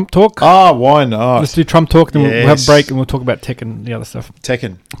into Trump talk. Why not? Let's do Trump talk, then we'll have a break and we'll talk about tech and the other stuff.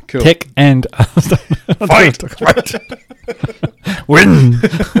 Tekken. Cool. Tech and Fight. Win.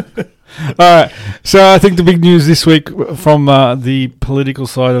 All right. So I think the big news this week from the political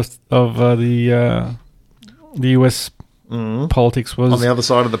side of the US politics was on the other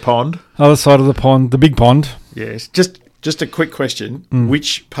side of the pond. Other side of the pond, the big pond. Yes. Just a quick question: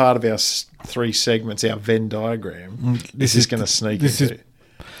 which part of our 3 segments, our Venn diagram, this is going to sneak into?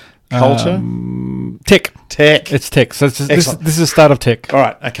 Culture, tech. Tech. It's tech. So this is the start of tech. All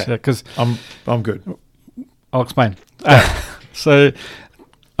right. Okay. Because I'm good. I'll explain. So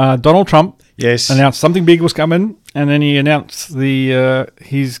Donald Trump announced something big was coming, and then he announced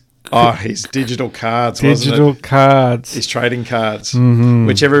his digital cards, digital cards, his trading cards,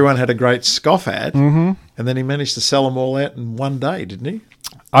 which everyone had a great scoff at, and then he managed to sell them all out in one day, didn't he?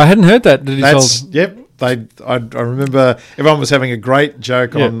 I hadn't heard that. Yep. I remember everyone was having a great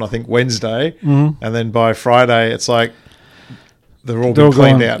joke on I think Wednesday, and then by Friday it's like they're all been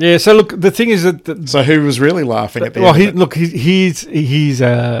cleaned out. Yeah. So look, the thing is that so who was really laughing at the end? Well, he's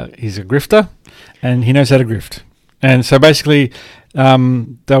a grifter, and he knows how to grift, and so basically. They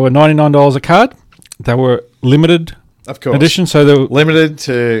were $99 a card. They were limited edition, so they were limited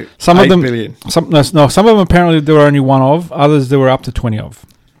to some 8 of them. billion. Some of them apparently there were only one of. Others there were up to 20 of.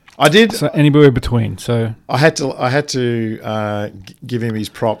 I did. So anywhere between. So I had to give him his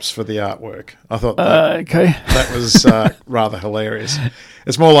props for the artwork. I thought that was rather hilarious.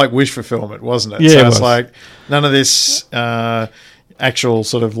 It's more like wish fulfillment, wasn't it? Yeah, so it's like none of this. Actual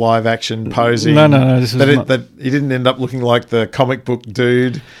sort of live action posing. No. That he didn't end up looking like the comic book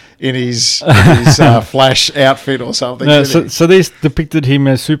dude in his Flash outfit or something. No, so they depicted him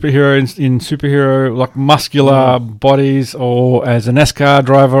as superhero in superhero like muscular bodies, or as a NASCAR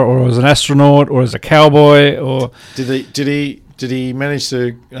driver, or as an astronaut, or as a cowboy, or Did he manage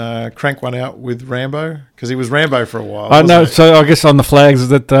to crank one out with Rambo? Because he was Rambo for a while. No, so I guess on the flags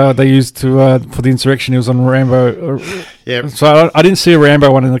that they used to for the insurrection, he was on Rambo. Yeah. So I didn't see a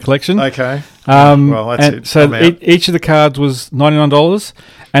Rambo one in the collection. Okay. Well, that's it. So each of the cards was $99,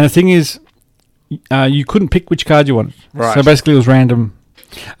 and the thing is, you couldn't pick which card you wanted. Right. So basically, it was random.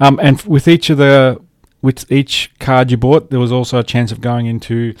 And with each card you bought, there was also a chance of going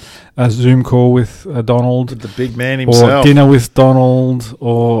into a Zoom call with Donald. With the big man himself. Or dinner with Donald,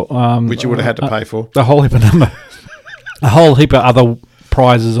 or... which you would have had to pay for. A whole heap of other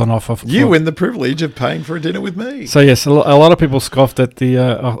prizes on offer. You win the privilege of paying for a dinner with me. So yes, a lot of people scoffed at the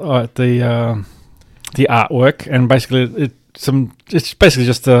artwork, and basically it's basically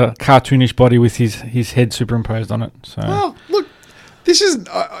just a cartoonish body with his head superimposed on it. So well, look, this is...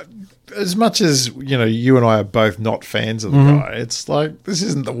 as much as you and I are both not fans of the guy, it's like this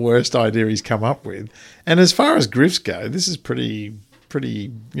isn't the worst idea he's come up with. And as far as grifts go, this is pretty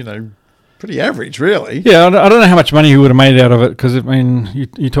average, really. Yeah, I don't know how much money he would have made out of it, because I mean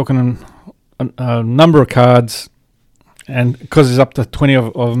you're talking a number of cards, and because there's up to 20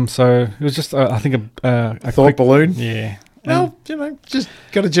 of them, so it was just I think a thought quick balloon. Yeah. Well, just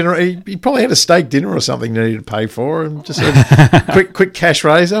got to generate. He probably had a steak dinner or something he needed to pay for, and just a quick cash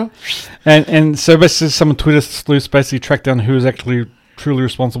raiser. And so basically, some Twitter sleuths basically tracked down who was actually truly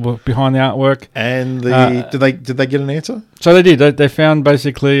responsible behind the artwork. And did they get an answer? So they did. They found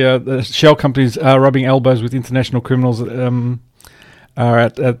basically the shell companies rubbing elbows with international criminals that are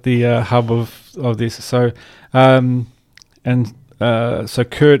at the hub of this. So so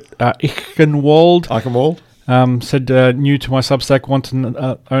Kurt Eichenwald. Said, new to my Substack, want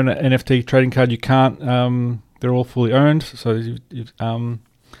to own an NFT trading card. You can't. They're all fully owned. So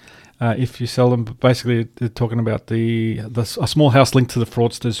if you sell them, basically they're talking about a small house linked to the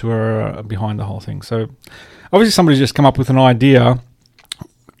fraudsters who are behind the whole thing. So obviously somebody's just come up with an idea,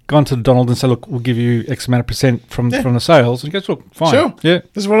 gone to Donald and said, look, we'll give you X amount of percent from the sales. And he goes, look, fine. Sure. Yeah.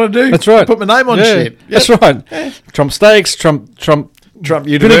 That's what I do. That's right. I put my name on shit. Yep. That's right. Yeah. Trump steaks, Trump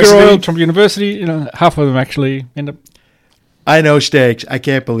University. Oil, Trump University, half of them actually end up. I know steaks. I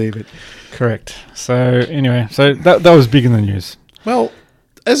can't believe it. Correct. So anyway, that was big in the news. Well,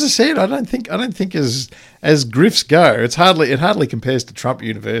 as I said, I don't think as grifts go, it hardly compares to Trump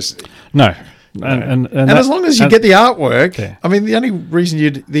University. No. And as long as you get the artwork, yeah. I mean, the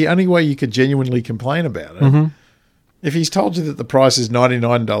only way you could genuinely complain about it, if he's told you that the price is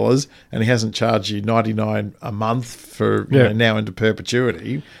 $99 and he hasn't charged you $99 a month for now into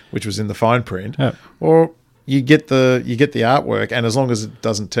perpetuity, which was in the fine print, or you get the artwork, and as long as it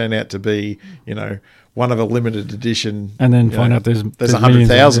doesn't turn out to be, one of a limited edition, and then find out there's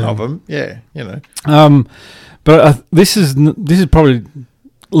 100,000 of them, But this is probably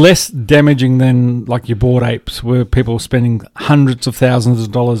less damaging than like your Bored Apes, where people are spending hundreds of thousands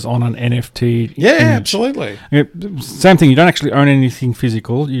of dollars on an NFT. Yeah, image. absolutely. Same thing. You don't actually own anything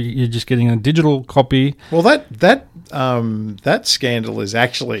physical. You're just getting a digital copy. Well, that scandal is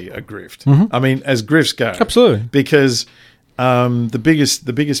actually a grift. I mean, as grifts go, absolutely, because the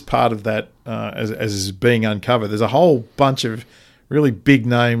biggest part of that, as is being uncovered, there's a whole bunch of really big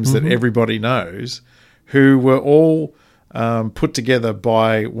names that everybody knows who were all put together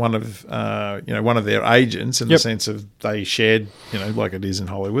by one of their agents, in the sense of they shared, like it is in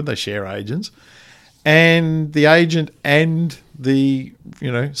Hollywood, they share agents, and the agent and the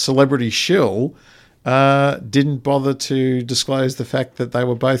celebrity shill didn't bother to disclose the fact that they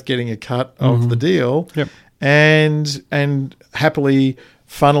were both getting a cut of the deal, and happily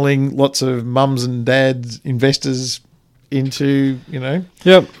funneling lots of mums and dads investors into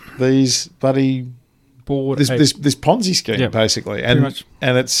these bloody. This Ponzi scheme, basically, and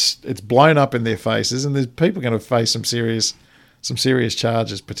it's blown up in their faces, and there's people going to face some serious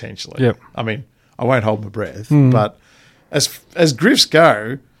charges potentially. I mean, I won't hold my breath, but as grifts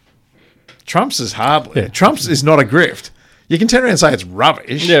go, Trump's is hardly. Trump's is not a grift. You can turn around and say it's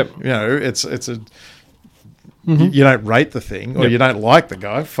rubbish. It's a. You don't rate the thing, or you don't like the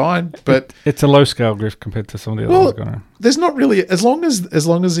guy, fine, but it's a low scale grift compared to some of the others going on. There's not really, as long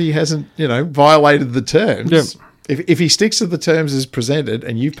as he hasn't violated the terms. If he sticks to the terms as presented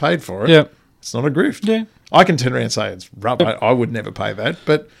and you've paid for it, it's not a grift. I can turn around and say it's rubbish. I would never pay that,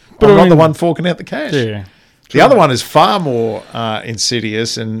 but I'm not the one forking out the cash. The other one is far more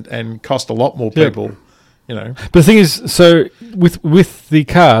insidious and cost a lot more people. But the thing is, so with the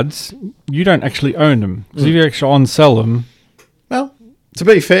cards, you don't actually own them. So if you actually on-sell them... Well, to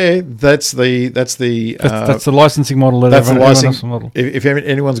be fair, that's the licensing model. That's the licensing model. If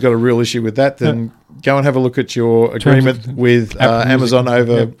anyone's got a real issue with that, then go and have a look at your agreement with Amazon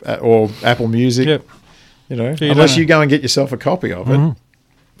or Apple Music. Unless you go and get yourself a copy of it,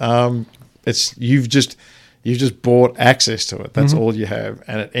 you've just bought access to it. That's all you have,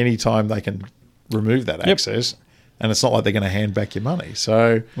 and at any time they can remove that access, and it's not like they're going to hand back your money.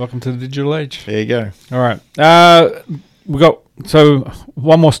 So welcome to the digital age. There you go. All right, we got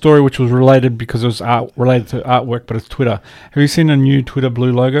one more story which was related because it was related to artwork, but it's Twitter. Have you seen a new Twitter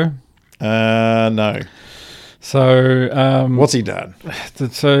Blue logo? No. So what's he done?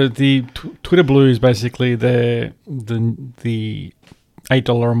 So the Twitter Blue is basically the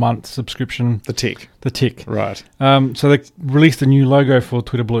 $8 a month subscription. The tick. Right. So they released a new logo for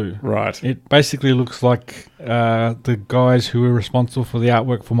Twitter Blue. Right. It basically looks like the guys who were responsible for the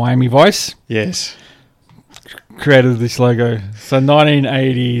artwork for Miami Vice. Yes. Created this logo. So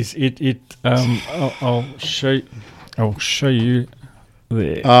 1980s. I'll show you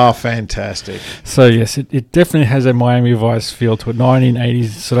there. Oh, fantastic. So yes, it definitely has a Miami Vice feel to it. 1980s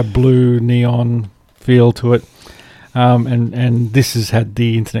sort of blue neon feel to it. And this has had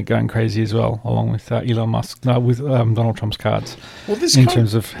the internet going crazy as well, along with Donald Trump's cards. Well,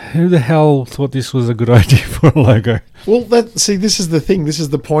 terms of who the hell thought this was a good idea for a logo? Well, this is the thing. This is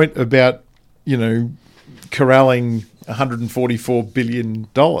the point about corralling $144 billion.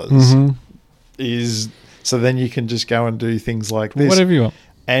 Is so then you can just go and do things like this, whatever you want.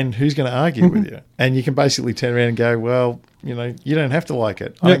 And who's going to argue with you? And you can basically turn around and go, well, you don't have to like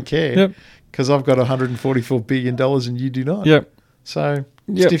it. I don't care. Because I've got $144 billion and you do not. So,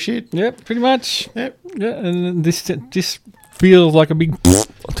 stiff shit. Pretty much. Yeah, and this feels like a big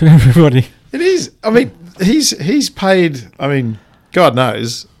to everybody. It is. I mean, he's paid, God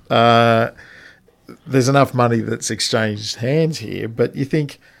knows, there's enough money that's exchanged hands here, but you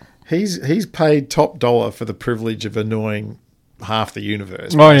think he's paid top dollar for the privilege of annoying half the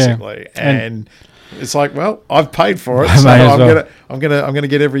universe, basically. And it's like, well, I've paid for it, so I'm gonna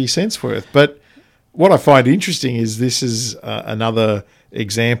get every cent's worth. But what I find interesting is this is another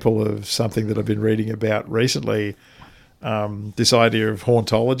example of something that I've been reading about recently. This idea of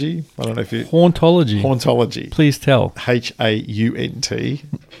hauntology. I don't know if you hauntology. Please tell. HAUNT.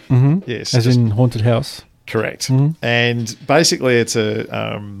 Yes, as in haunted house. Correct. And basically, it's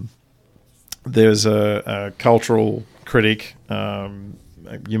a there's a cultural critic.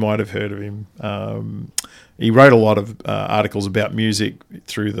 You might have heard of him. He wrote a lot of articles about music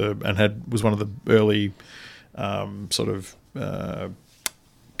was one of the early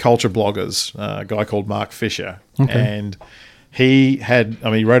culture bloggers, a guy called Mark Fisher. Okay. And he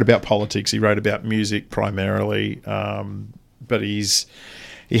wrote about politics, he wrote about music primarily, but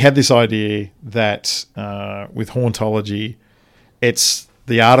he had this idea that with Hauntology, it's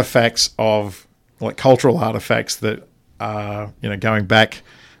the artifacts of, like, cultural artifacts that are, going back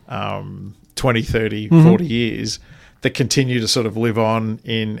 20, 30, 40 years that continue to sort of live on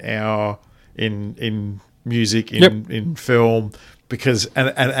in music, in film, because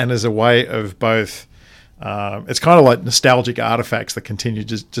and as a way of both, it's kind of like nostalgic artifacts that continue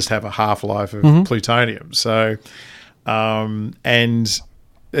to just have a half-life of plutonium. So, and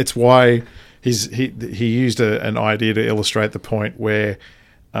it's why he used an idea to illustrate the point where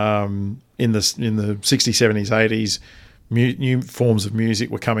in the 60s, 70s, 80s, new forms of music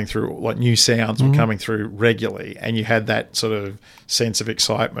were coming through, like new sounds were coming through regularly, and you had that sort of sense of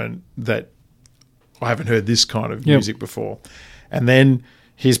excitement that I haven't heard this kind of music before. And then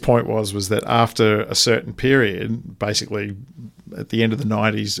his point was that after a certain period, basically at the end of the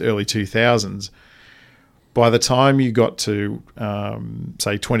 90s, early 2000s, by the time you got to,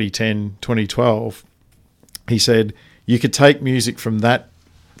 say, 2010, 2012, he said you could take music from that,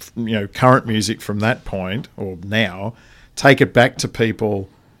 current music from that point, or now, take it back to people,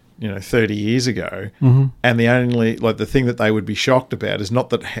 30 years ago, and the thing that they would be shocked about is not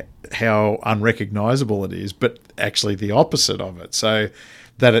that how unrecognizable it is, but actually the opposite of it. So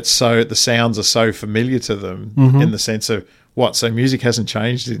that the sounds are so familiar to them in the sense of so music hasn't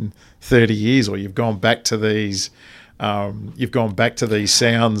changed in 30 years, or you've gone back to these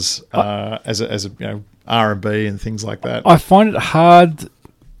sounds as a R&B and things like that. I find it hard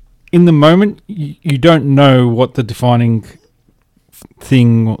in the moment. You don't know what the defining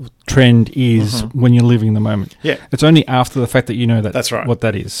trend is when you're living in the moment. Yeah, it's only after the fact that you know that's right, what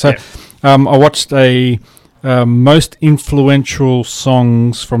that is. So, I watched a most influential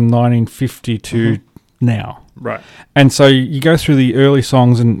songs from 1950 to now. Right. And so you go through the early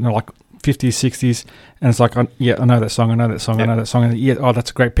songs in like 50s, 60s, and it's like, I know that song, I know that song, I know that song, and that's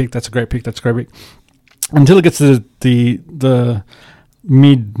a great pick, that's a great pick, that's a great pick. Until it gets to the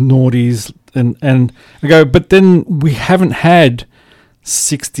mid noughties, and I go, but then we haven't had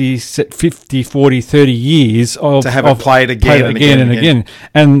 60, 50, 40, 30 years of to have it played again and again.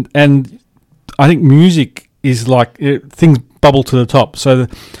 And I think music is like things bubble to the top. So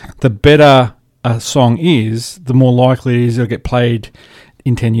the better a song is, the more likely it is it'll get played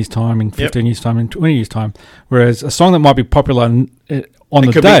in 10 years' time, in 15 years' time, in 20 years' time. Whereas a song that might be popular on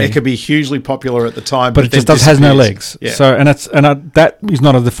the day, it could be hugely popular at the time, but it just has no legs. Yeah. So that is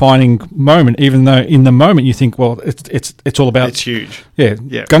not a defining moment, even though in the moment you think, well, it's all about, it's huge,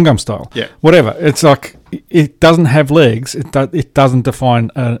 Gum Gum Style, whatever. It's like it doesn't have legs. It doesn't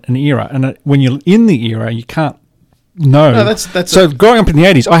define an era, and when you're in the era, you can't. No, that's so. Growing up in the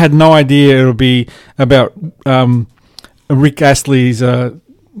 80s, I had no idea it would be about Rick Astley's "Never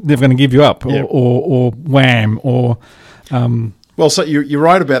Gonna Give You Up" or Wham or. Well, so you're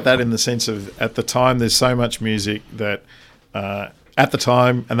right about that in the sense of at the time there's so much music that at the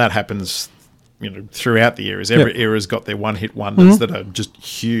time, and that happens, throughout the eras. Every era's got their one-hit wonders that are just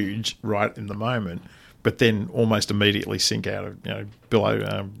huge right in the moment, but then almost immediately sink out of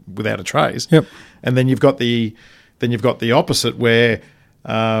below without a trace. Yep. And then you've got the opposite where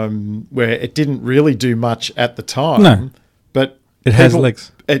it didn't really do much at the time, but it has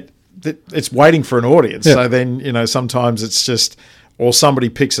legs. It's waiting for an audience. So then, sometimes it's just, or somebody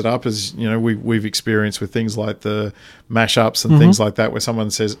picks it up, as we've experienced with things like the mashups and things like that, where someone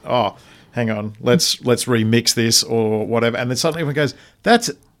says, "Oh, hang on, let's remix this," or whatever, and then suddenly everyone goes,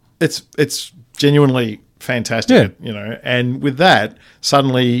 it's genuinely fantastic, And with that,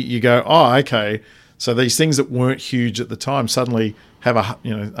 suddenly you go, "Oh, okay." So these things that weren't huge at the time suddenly have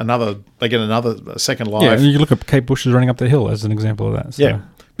they get another second life. Yeah, and you look at Kate Bush's "Running Up the Hill" as an example of that. So. Yeah.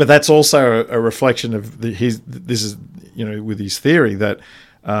 But that's also a reflection of this is with his theory that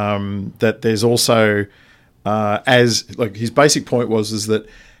that there's also his basic point is that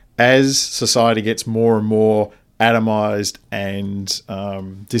as society gets more and more atomized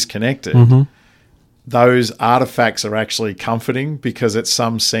and disconnected, those artifacts are actually comforting because it's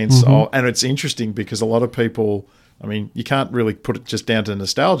some sense of, and it's interesting because a lot of people, you can't really put it just down to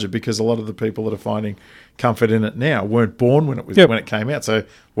nostalgia because a lot of the people that are finding comfort in it now weren't born when it came out. So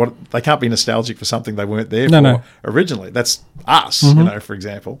they can't be nostalgic for something they weren't there for originally. That's us, for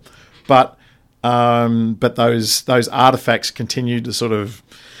example. But those artifacts continue to sort of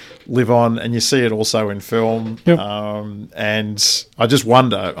live on, and you see it also in film. Yep. And I just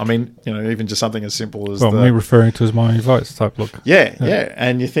wonder, I mean, even just something as simple as me referring to as my voice type look. Yeah.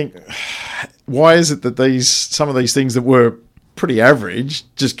 And you think, why is it that some of these things that were pretty average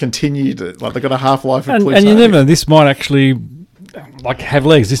just continue to, like, they've got a half-life of and you never know, this might actually have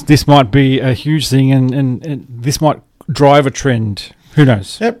legs. This might be a huge thing, and this might drive a trend. Who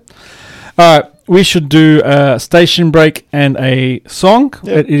knows? Yep. All right, we should do a station break and a song.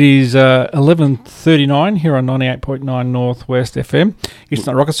 Yep. It is 11:39 here on 98.9 Northwest FM. It's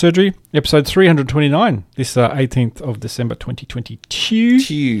Not Rocket Surgery, episode 329. This 18th of December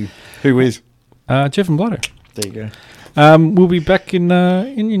 2022. Who is? Jeff and Blotto. There you go. We'll be back in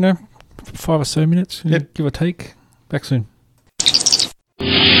 5 or so minutes, Yep. give or take. Back soon.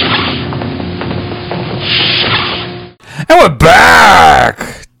 And we're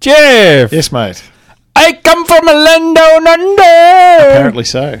back! Jeff! Yes, mate. I come from a land down under! Apparently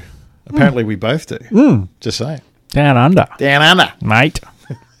so. Apparently we both do. Just saying. Down under. Down under. Mate.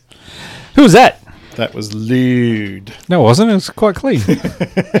 Who was that? That was lewd. No, it wasn't. It was quite clean.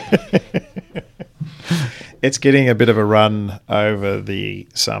 It's getting a bit of a run over the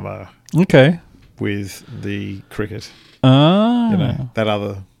summer Okay. with the cricket. Ah. That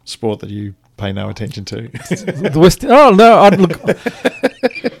other sport that you pay no attention to. The West. Oh, no. I'd look.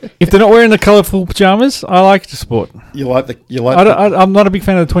 If they're not wearing the colourful pajamas, I like the sport. I'm not a big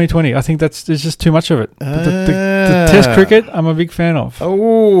fan of the 2020. I think there's just too much of it. But the Test cricket, I'm a big fan of.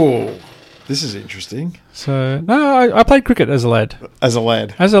 Oh, this is interesting. So, no, I played cricket as a lad. As a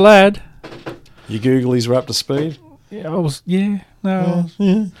lad. Your Googlies were up to speed? Yeah,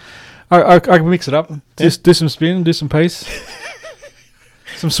 I can mix it up. Just do some spin, do some pace.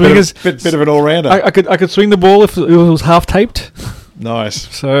 Some swingers. Bit of an all-rounder. I could swing the ball if it was half taped. Nice.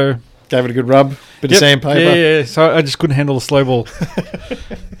 So gave it a good rub. Bit of sandpaper. Yeah. So I just couldn't handle the slow ball.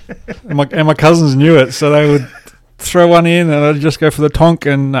 and my cousins knew it, so they would throw one in, and I'd just go for the tonk.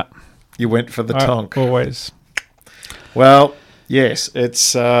 And you went for the tonk always. Well, yes,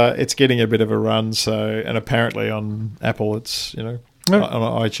 it's getting a bit of a run. So, and apparently on Apple, it's on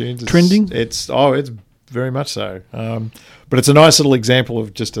iTunes, it's trending. It's very much so. But it's a nice little example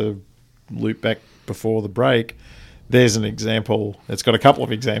of, just a loop back before the break. There's an example. It's got a couple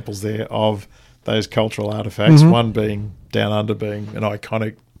of examples there of those cultural artifacts. Mm-hmm. One being Down Under, being an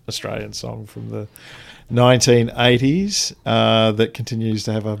iconic Australian song from the 1980s that continues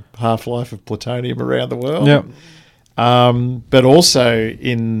to have a half-life of plutonium around the world. Yep. But also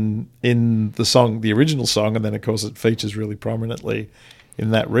in the song, the original song, and then of course it features really prominently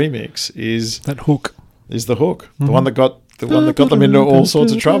in that remix, is that hook. Is the hook, mm-hmm. the one that got them into all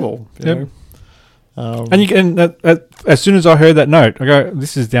sorts of trouble. You know? And you can, as soon as I heard that note, I go,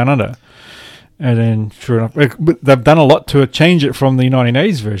 "This is Down Under," and then sure enough, they've done a lot to change it from the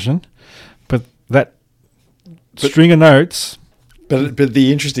 1980s version, but string of notes. But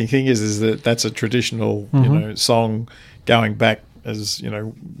the interesting thing is that that's a traditional mm-hmm. Song going back as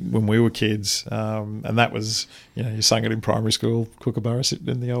when we were kids, and that was you sung it in primary school, Kookaburra sitting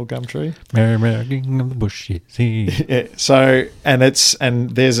in the old gum tree. Merry King of the Bushes. Yeah. So and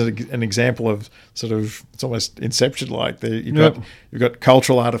there's an example of sort of, it's almost Inception like. You've got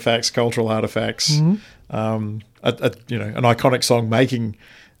cultural artifacts, mm-hmm. An iconic song making.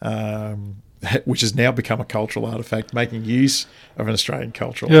 Which has now become a cultural artifact, making use of an Australian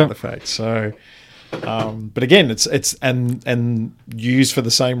cultural artifact. So, but again, it's used for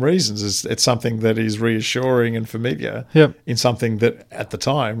the same reasons. It's something that is reassuring and familiar in something that at the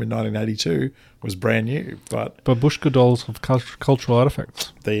time in 1982 was brand new. But Babushka dolls of cultural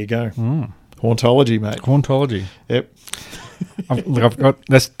artifacts. There you go. Hauntology, mate. Hauntology. Yep. I've got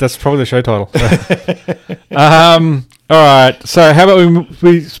that's probably the show title. All right. So how about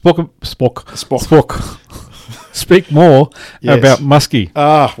we speak more about Muskie?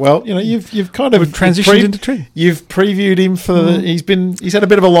 Well, you've kind of transitioned into trend. You've previewed him for he's had a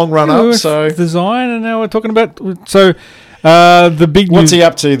bit of a long run up. So design, and now we're talking about the big news. What's he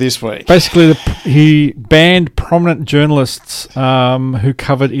up to this week? Basically, he banned prominent journalists who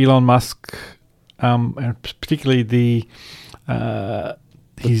covered Elon Musk, and particularly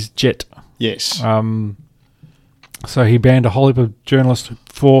his jet. Yes. So he banned a whole heap of journalists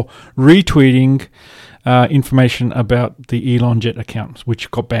for retweeting information about the Elon jet accounts, which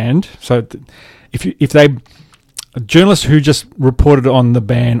got banned. So journalists who just reported on the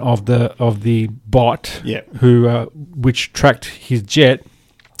ban of the bot, which tracked his jet,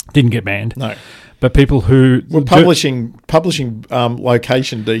 didn't get banned. No. But people who were publishing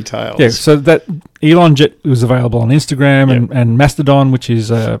location details. Yeah, so that Elon jet was available on Instagram and Mastodon, which is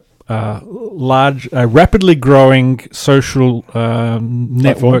a rapidly growing social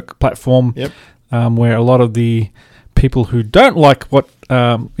network platform. Yep. Where a lot of the people who don't like what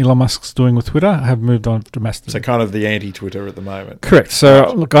Elon Musk's doing with Twitter have moved on to Mastodon. So kind of the anti-Twitter at the moment. Correct.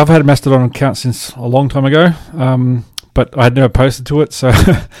 So look, I've had a Mastodon account since a long time ago, but I had never posted to it. So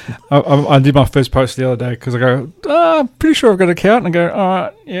I did my first post the other day because I go, I'm pretty sure I've got an account. And I go,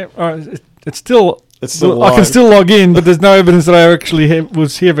 all right, it's still live. I can still log in, but there's no evidence that I actually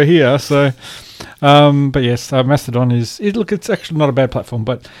was ever here. So, but yes, Mastodon look, it's actually not a bad platform.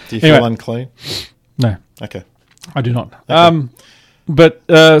 But do you feel unclean? No. Okay. I do not. Okay. But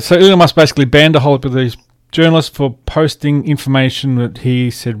so Elon Musk basically banned a whole heap of these journalists for posting information that he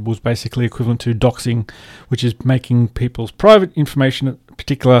said was basically equivalent to doxing, which is making people's private information, in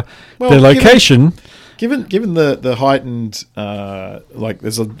particular their location. Given the heightened,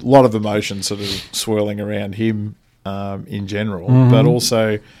 there's a lot of emotion sort of swirling around him in general, but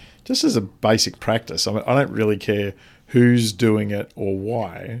also just as a basic practice. I mean, I don't really care who's doing it or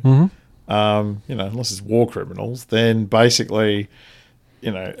why. Unless it's war criminals, then basically,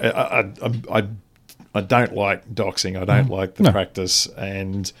 I don't like doxing. I don't like the practice,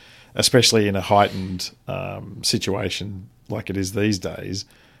 and especially in a heightened situation like it is these days,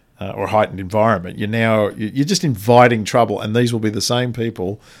 or a heightened environment, you're just inviting trouble, and these will be the same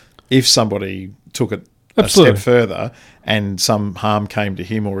people if somebody took it a step further and some harm came to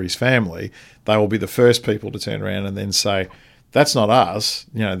him or his family. They will be the first people to turn around and then say, that's not us.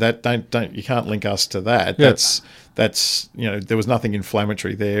 That don't you can't link us to that. Yeah. That's there was nothing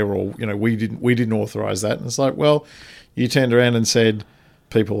inflammatory there, or we didn't authorize that. And it's like, well, you turned around and said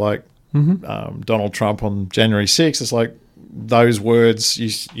people like Donald Trump on January 6th. It's like those words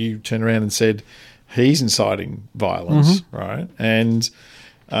you turned around and said he's inciting violence, right? And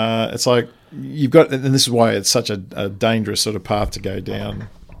it's like you've got, and this is why it's such a dangerous sort of path to go down,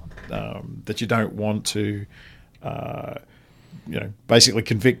 that you don't want to. Basically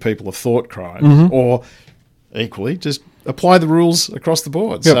convict people of thought crimes, or equally just apply the rules across the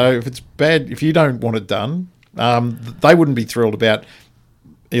board. Yep. So if it's bad, if you don't want it done, they wouldn't be thrilled about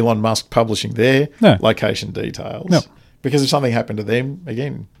Elon Musk publishing their location details. No. Because if something happened to them,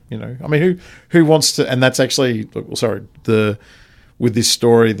 again, I mean, who wants to? And that's actually, with this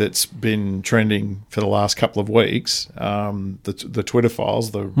story that's been trending for the last couple of weeks, the Twitter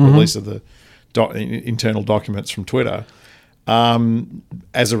files, the release of the internal documents from Twitter.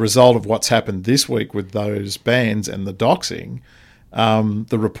 As a result of what's happened this week with those bans and the doxing,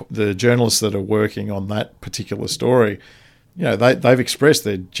 the journalists that are working on that particular story, they've expressed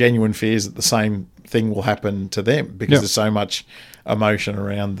their genuine fears that the same thing will happen to them because there's so much emotion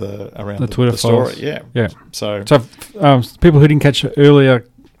around the Twitter story. files. Yeah. So people who didn't catch it earlier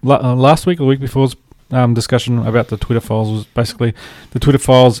last week or the week before's discussion about the Twitter files was basically the Twitter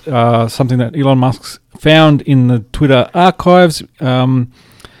files are something that Elon Musk found in the Twitter archives, some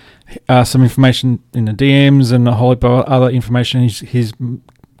information in the DMs and a whole heap of other information he's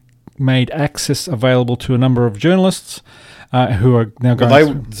made access available to a number of journalists who are now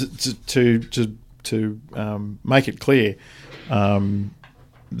going to make it clear. One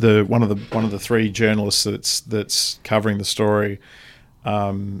of the three journalists that's covering the story,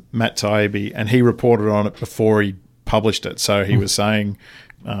 Matt Taibbi, and he reported on it before he published it. So he was saying,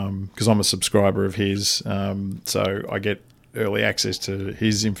 because I'm a subscriber of his, so I get early access to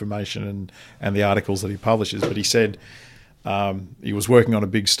his information and the articles that he publishes. But he said he was working on a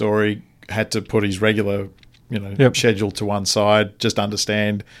big story, had to put his regular schedule to one side, just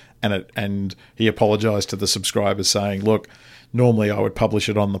understand, and he apologised to the subscribers saying, look, normally I would publish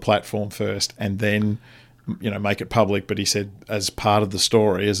it on the platform first and then make it public, but he said as part of the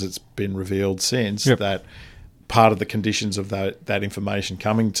story, as it's been revealed since, that part of the conditions of that information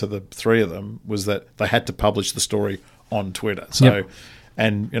coming to the three of them was that they had to publish the story on Twitter. So,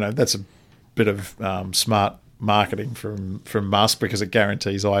 and that's a bit of smart marketing from Musk because it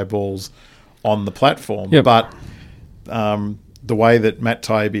guarantees eyeballs on the platform. But the way that Matt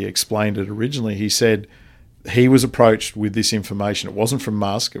Taibbi explained it originally, he said he was approached with this information. It wasn't from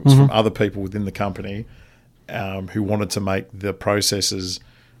Musk; it was from other people within the company. Who wanted to make the processes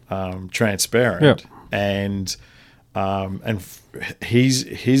transparent, and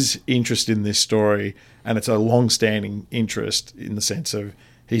his interest in this story, and it's a long-standing interest in the sense of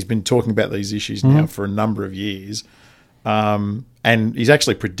he's been talking about these issues now for a number of years, and he's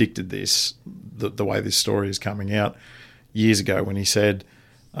actually predicted this, the way this story is coming out years ago when he said,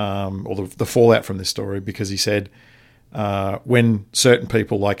 or the fallout from this story, because he said, when certain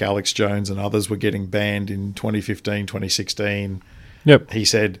people like Alex Jones and others were getting banned in 2015, 2016, he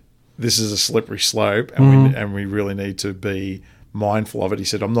said, this is a slippery slope and we really need to be mindful of it. He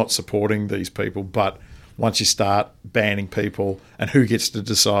said, I'm not supporting these people, but once you start banning people and who gets to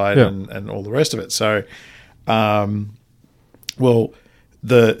decide and all the rest of it. So,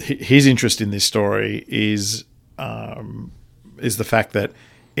 his interest in this story is the fact that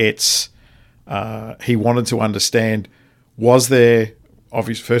it's he wanted to understand, was there a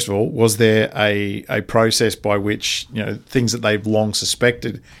process by which, things that they've long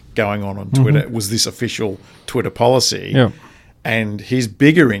suspected going on Twitter, was this official Twitter policy? Yeah. And his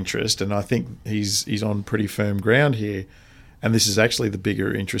bigger interest, and I think he's on pretty firm ground here, and this is actually the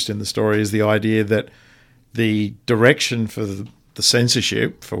bigger interest in the story, is the idea that the direction for the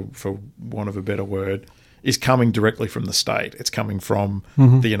censorship, for want of a better word, is coming directly from the state. It's coming from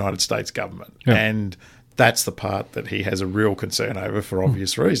the United States government. Yeah. And that's the part that he has a real concern over for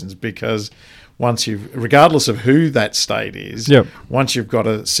obvious reasons, because once regardless of who that state is, once you've got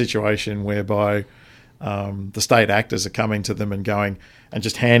a situation whereby the state actors are coming to them and going and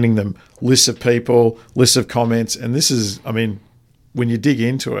just handing them lists of people, lists of comments, and this is, when you dig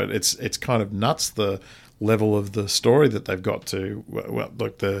into it, it's kind of nuts, the level of the story that they've got to,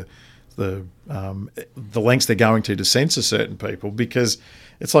 like the lengths they're going to censor certain people, because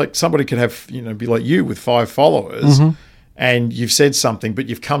it's like somebody could have, be like you with 5 followers, and you've said something, but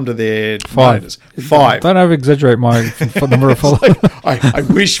you've come to their 5. notice. 5. Don't over-exaggerate my number of followers. I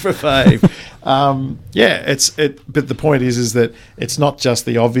wish for 5. But the point is that it's not just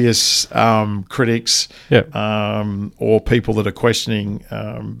the obvious critics or people that are questioning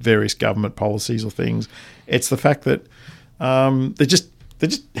various government policies or things. It's the fact that they're just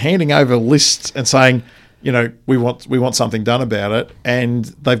handing over lists and saying, we want something done about it, and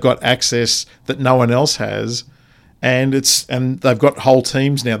they've got access that no one else has. And they've got whole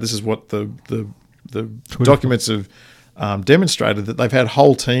teams now. This is what the documents have demonstrated, that they've had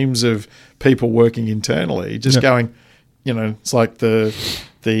whole teams of people working internally, just going, it's like the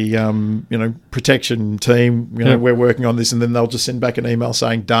protection team. We're working on this, and then they'll just send back an email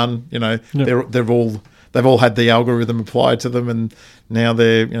saying done. They've all had the algorithm applied to them, and now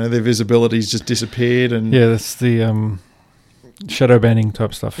their visibility's just disappeared. And that's the shadow banning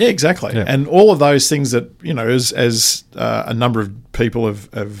type stuff. Yeah, exactly. Yeah. And all of those things that, as a number of people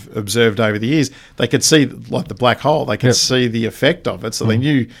have observed over the years, they could see, like the black hole, they could see the effect of it. So they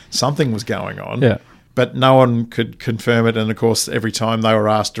knew something was going on, but no one could confirm it. And of course, every time they were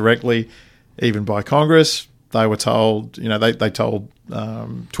asked directly, even by Congress, they were told, they told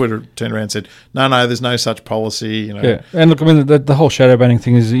Twitter, turned around and said, no, there's no such policy. Yeah, and look, the whole shadow banning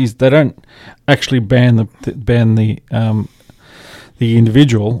thing is they don't actually ban the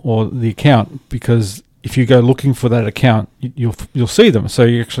individual or the account, because if you go looking for that account, you'll see them. So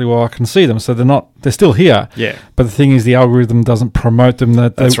you actually, I can see them. So they're still here. Yeah. But the thing is, the algorithm doesn't promote them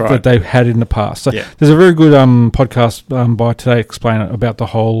that they've had in the past. So there's a very good podcast by Today Explain It about the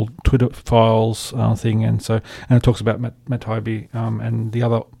whole Twitter files thing, and it talks about Matt Taibbi and the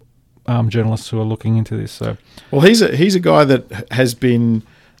other journalists who are looking into this. So, well, he's a guy that has been.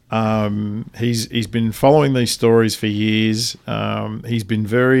 He's been following these stories for years. He's been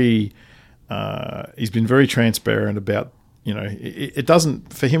very transparent about, it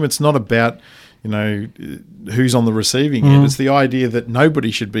doesn't, for him, it's not about, who's on the receiving end. It's the idea that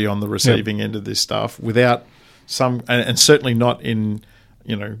nobody should be on the receiving end of this stuff without some, and certainly not in,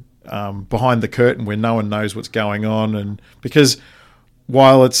 behind the curtain where no one knows what's going on. And because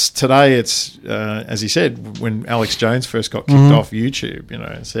while it's as he said, when Alex Jones first got kicked off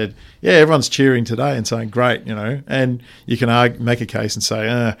YouTube, said, everyone's cheering today and saying great, and you can make a case and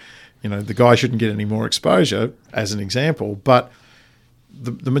say, the guy shouldn't get any more exposure, as an example. But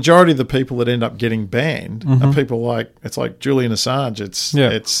the majority of the people that end up getting banned are people like Julian Assange.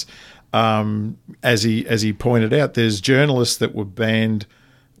 It's as he pointed out, there's journalists that were banned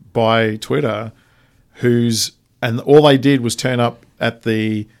by Twitter and all they did was turn up at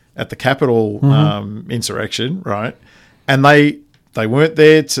the Capitol insurrection, right? And they weren't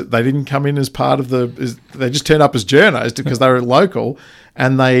there. They didn't come in as part of they just turned up as journos because they were local,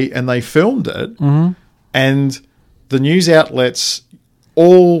 and they filmed it. And the news outlets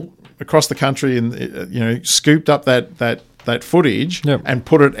all across the country and scooped up that footage and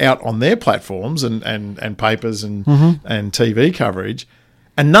put it out on their platforms and papers and TV coverage.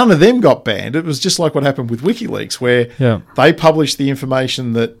 And none of them got banned. It was just like what happened with WikiLeaks, where they published the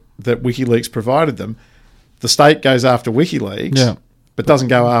information that WikiLeaks provided them. The state goes after WikiLeaks, but doesn't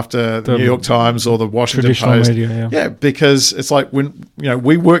go after the New York Times or the Washington Post. Media, because it's like, when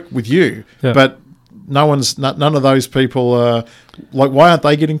we work with you, but none of those people are like, why aren't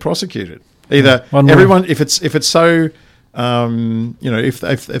they getting prosecuted? Either everyone, if it's so,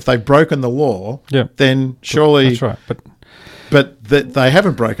 if they've broken the law, then surely that's right. But but they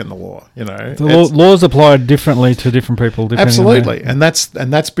haven't broken the law. You know, the laws apply differently to different people. Absolutely, and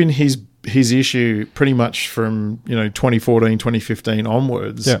that's been his issue pretty much from 2014, 2015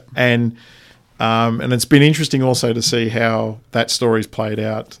 onwards. Yeah. And it's been interesting also to see how that story's played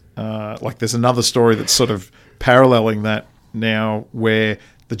out. Like there's another story that's sort of paralleling that now, where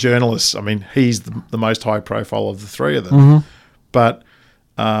the journalist, I mean, he's the most high profile of the three of them, Mm-hmm. but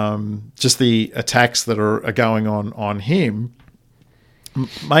just the attacks that are going on him,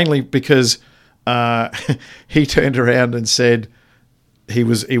 mainly because he turned around and said he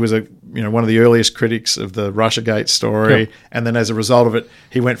was a one of the earliest critics of the Russiagate story, Yep. and then as a result of it,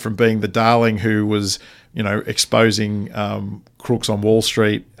 he went from being the darling who was exposing crooks on Wall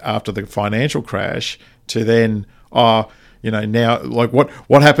Street after the financial crash to then now like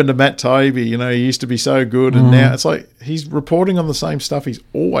what happened to Matt Taibbi? He used to be so good, and now it's like he's reporting on the same stuff he's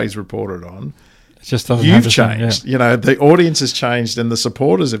always reported on. It just doesn't You've have the same, changed. yeah. The audience has changed, and the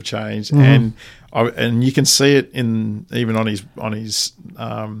supporters have changed, and you can see it even on his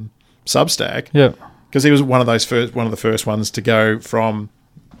Substack. Yeah. Because he was one of the first ones to go from,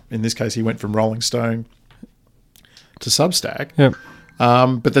 in this case, he went from Rolling Stone to Substack. Yep.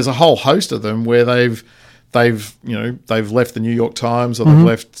 But there's a whole host of them where they've left the New York Times, or they've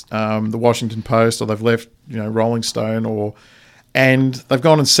left the Washington Post, or they've left Rolling Stone, and they've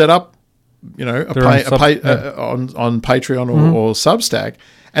gone and set up on Patreon or Substack,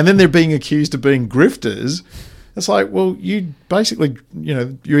 and then they're being accused of being grifters. It's like, well, you basically,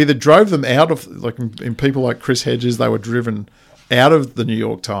 you either drove them out of, like in people like Chris Hedges, they were driven out of the New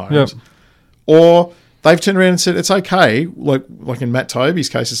York Times, or they've turned around and said, it's okay. Like in Matt Taibbi's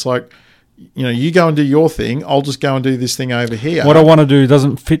case, it's like, you go and do your thing. I'll just go and do this thing over here. What I want to do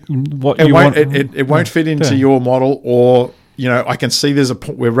doesn't fit what you want. It won't fit into your model, or, I can see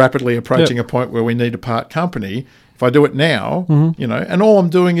we're rapidly approaching a point where we need to part company. If I do it now, and all I'm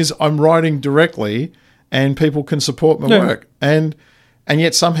doing is I'm writing directly, and people can support my work, and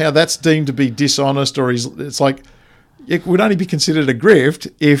yet somehow that's deemed to be dishonest, or it's like it would only be considered a grift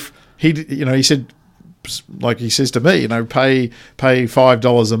if he said, like he says to me, pay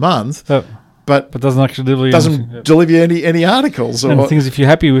 $5 a month, but doesn't actually deliver you any articles. And the thing is, if you're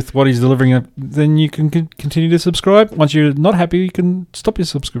happy with what he's delivering, then you can continue to subscribe. Once you're not happy, you can stop your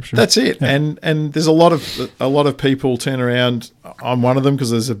subscription. That's it. Yeah. And there's a lot of people turn around. I'm one of them,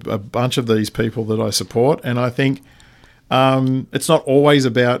 because there's a bunch of these people that I support, and I think it's not always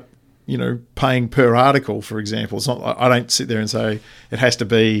about paying per article. For example, it's not. I don't sit there and say it has to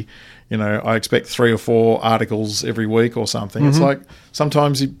be. I expect 3 or 4 articles every week or something. It's like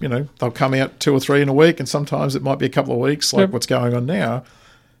sometimes they'll come out 2 or 3 in a week, and sometimes it might be a couple of weeks, like what's going on now.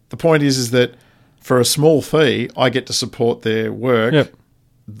 The point is that for a small fee, I get to support their work. Yep.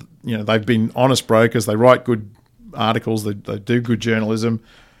 They've been honest brokers. They write good articles. They do good journalism,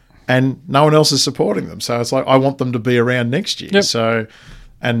 and no one else is supporting them. So it's like I want them to be around next year. Yep. So,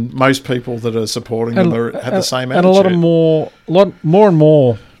 and most people that are supporting them have the same attitude. And a lot more and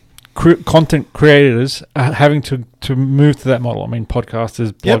more content creators are having to move to that model. I mean,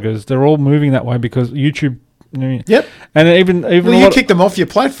 podcasters, bloggers, they're all moving that way because YouTube. Yep. And even you kick them off your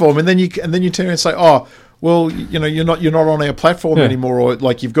platform, and then you turn around and say, oh, well, you're not on our platform anymore, or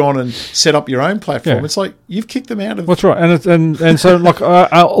like you've gone and set up your own platform. Yeah. It's like you've kicked them out of. That's right, and so like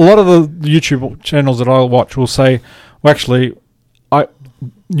a lot of the YouTube channels that I watch will say, well, actually,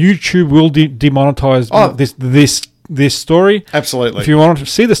 YouTube will demonetize this story. Absolutely. If you want to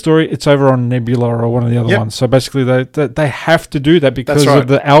see the story, it's over on Nebula or one of the other ones. So basically, they have to do that because of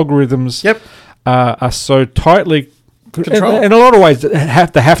the algorithms. Are so tightly controlled. In a lot of ways, they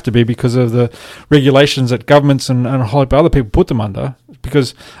have to be because of the regulations that governments and a whole heap of other people put them under.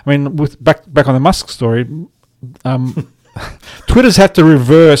 Because I mean, with back on the Musk story, Twitter's had to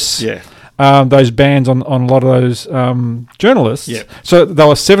reverse. Those bans on a lot of those journalists. Yeah. So they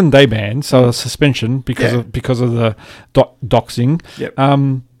were 7-day bans, so a suspension because of the doxing. Yep.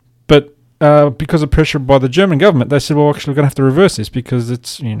 But because of pressure by the German government, they said, well, actually, we're going to have to reverse this because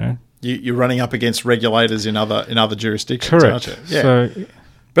it's you're running up against regulators in other jurisdictions. Correct. Aren't you? Yeah. So,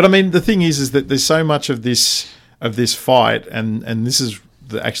 but I mean, the thing is that there's so much of this fight, and this is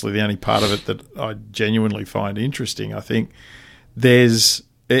actually the only part of it that I genuinely find interesting. I think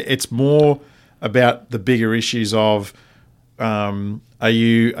it's more about the bigger issues of are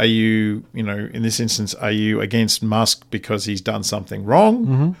you in this instance, are you against Musk because he's done something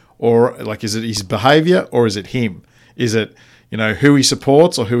wrong, or like is it his behavior, or is it him? Is it who he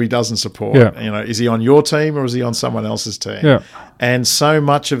supports or who he doesn't support? Is he on your team or is he on someone else's team? And so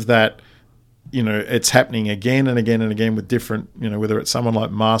much of that, it's happening again and again and again with different, whether it's someone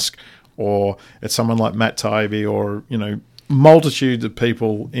like Musk or it's someone like Matt Taibbi or multitude of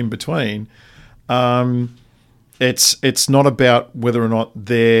people in between. It's not about whether or not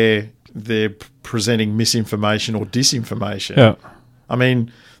they're presenting misinformation or disinformation. Yeah. I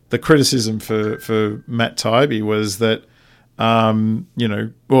mean, the criticism for Matt Taibbi was that, as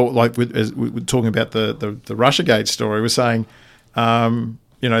we were talking about the Russiagate story, we're saying,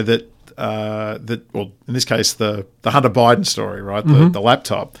 that well, in this case, the Hunter Biden story, right? The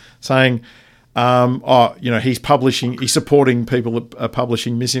laptop, saying, he's supporting people that are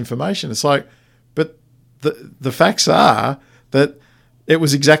publishing misinformation. It's like, but the facts are that it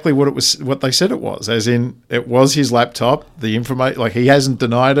was exactly what they said it was, as in it was his laptop, the information, like he hasn't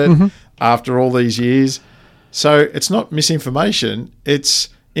denied it after all these years. So it's not misinformation, it's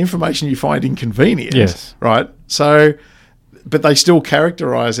information you find inconvenient. Yes. Right? So, but they still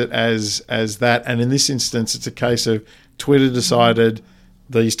characterize it as that. And in this instance, it's a case of Twitter decided,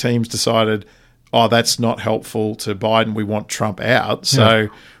 these teams decided, oh, that's not helpful to Biden. We want Trump out. So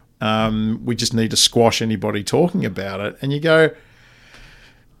we just need to squash anybody talking about it. And you go,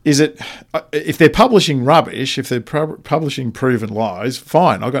 is it, if they're publishing rubbish, if they're publishing proven lies,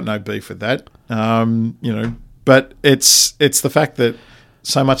 fine. I've got no beef with that. But it's the fact that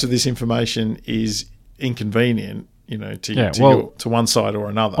so much of this information is inconvenient, to one side or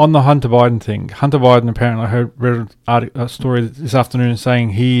another. On the Hunter Biden thing, Hunter Biden apparently, I read a story this afternoon saying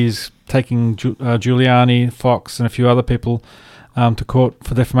he's taking Giuliani, Fox, and a few other people to court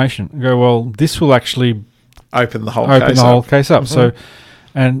for defamation. I go, well, this will actually open the whole case up. So,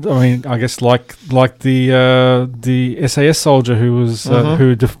 and I mean, I guess like the SAS soldier who was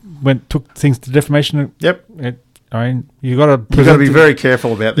took things to defamation. Yep. You got to be very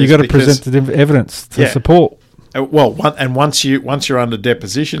careful about this. You got to present the evidence to support. Well, once you're under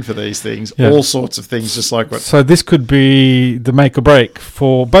deposition for these things, all sorts of things, just like what. So this could be the make or break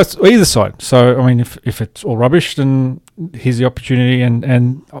for either side. So I mean, if it's all rubbish, then here's the opportunity,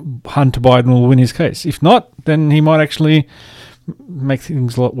 and Hunter Biden will win his case. If not, then he might actually make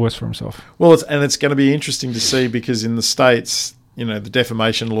things a lot worse for himself. Well, it's going to be interesting to see, because in the States, the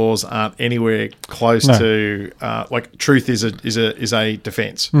defamation laws aren't anywhere close to like truth is a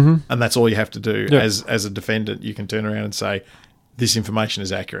defense, and that's all you have to do as a defendant. You can turn around and say this information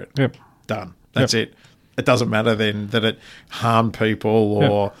is accurate. Yep. Done. That's it. It doesn't matter then that it harmed people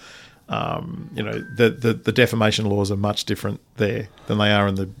or the defamation laws are much different there than they are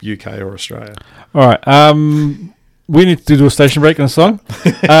in the UK or Australia. All right. We need to do a station break and a song.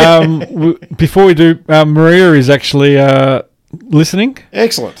 Before we do, Maria is actually listening.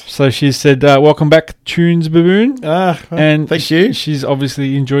 Excellent. So she said, welcome back, Tunes Baboon. And thank you. She's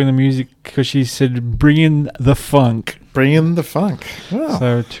obviously enjoying the music because she said, bring in the funk. Bring in the funk. Wow.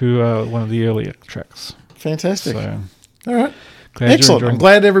 So to one of the earlier tracks. Fantastic. So, all right. Excellent. I'm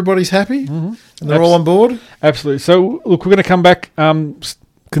glad everybody's happy and they're all on board. Absolutely. So, look, we're going to come back,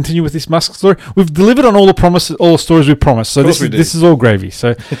 continue with this Musk story. We've delivered on all the stories we promised. So this is all gravy.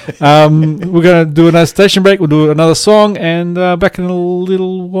 So we're going to do another station break. We'll do another song, and back in a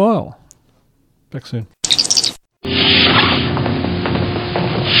little while. Back soon.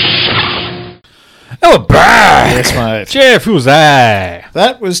 Hello, back. Yes, mate. Jeff, who's that?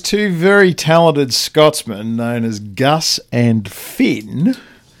 That was two very talented Scotsmen known as Gus and Finn,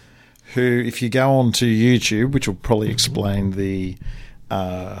 who, if you go onto YouTube, which will probably explain the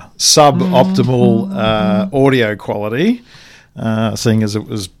suboptimal audio quality, seeing as it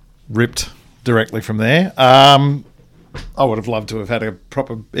was ripped directly from there. I would have loved to have had a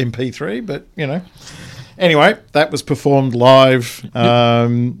proper MP3, but, Anyway, that was performed live,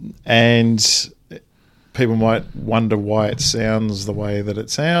 and people might wonder why it sounds the way that it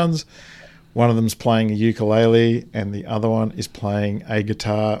sounds. One of them's playing a ukulele, and the other one is playing a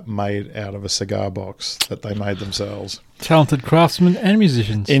guitar made out of a cigar box that they made themselves. Talented craftsmen and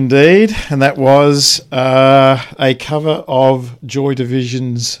musicians. Indeed, and that was a cover of Joy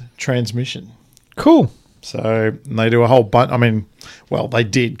Division's Transmission. Cool. So they do a whole bunch. I mean, well, they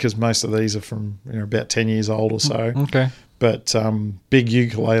did, because most of these are from about 10 years old or so. Okay. But big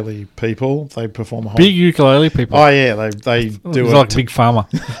ukulele people, they perform a whole... Big ukulele people? Oh, yeah, they do it. Like Big Pharma.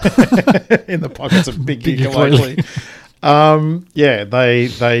 In the pockets of big ukulele.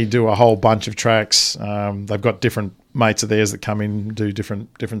 They do a whole bunch of tracks. They've got different mates of theirs that come in and do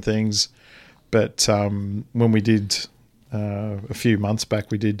different things. But when we did, a few months back,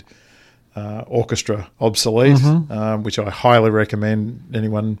 we did Orchestra Obsolete, which I highly recommend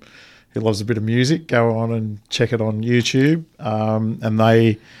anyone who loves a bit of music, go on and check it on YouTube. And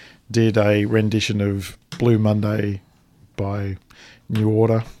they did a rendition of Blue Monday by New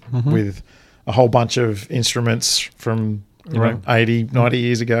Order with a whole bunch of instruments from 80, 90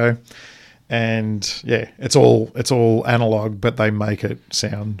 years ago. And yeah, it's all analog, but they make it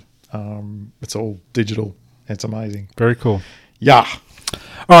sound. It's all digital. It's amazing. Very cool. Yeah.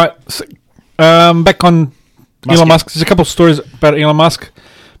 All right. So, back on Elon Musk. There's a couple of stories about Elon Musk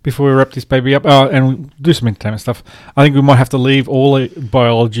before we wrap this baby up. And we do some entertainment stuff. I think we might have to leave all the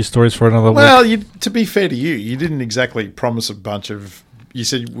biology stories for another week. Well, to be fair to you, you didn't exactly promise a bunch of. You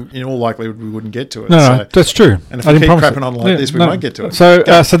said in all likelihood we wouldn't get to it. No, that's true. And if we keep crapping on like this, we won't get to it. So,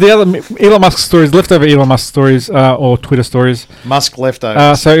 so the other Elon Musk stories, leftover Elon Musk stories, or Twitter stories. Musk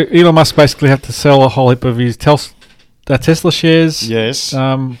leftovers. So Elon Musk basically had to sell a whole heap of his Tesla shares. Yes.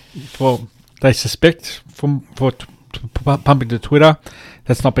 Well, they suspect for pumping to Twitter.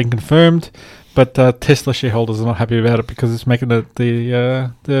 That's not been confirmed. But Tesla shareholders are not happy about it because it's making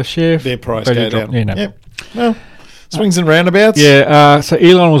the share their price go down. Yeah, no. Yep. Well. Swings and roundabouts. Yeah, so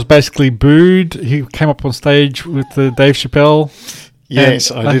Elon was basically booed. He came up on stage with Dave Chappelle.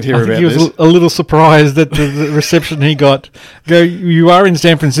 Yes, I did hear about this. He was a little surprised at the reception he got. You are in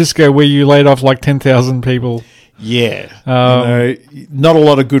San Francisco where you laid off like 10,000 people. Yeah, not a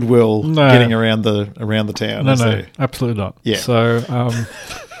lot of goodwill getting around the town. No, absolutely not. Yeah. So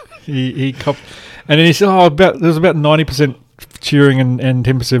he copped, and then he said, there's about 90% cheering and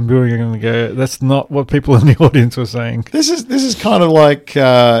 10% booing. And go, that's not what people in the audience were saying. This is kind of like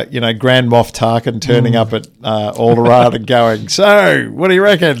Grand Moff Tarkin turning up at Alderaan and going, so what do you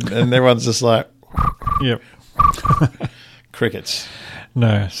reckon? And everyone's just like, yep, crickets.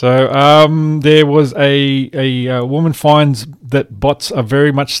 No. So there was a woman finds that bots are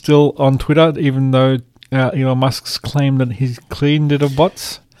very much still on Twitter, even though Elon Musk's claimed that he's cleaned it of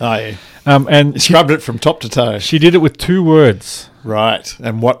bots. Oh, yeah. And he scrubbed it from top to toe. She did it with 2 words. Right.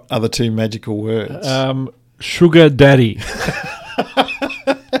 And what are the 2 magical words? Sugar daddy.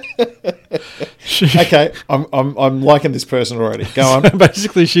 Okay, I'm liking this person already. Go on.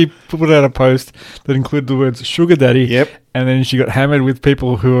 Basically, she put out a post that included the words sugar daddy. Yep. And then she got hammered with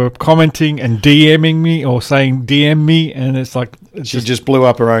people who were commenting and DMing me or saying DM me, and it's like she just blew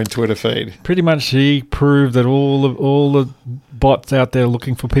up her own Twitter feed. Pretty much, she proved that all the bots out there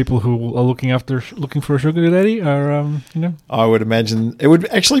looking for people who are looking for a sugar daddy are I would imagine it would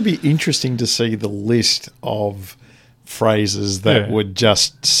actually be interesting to see the list of phrases that would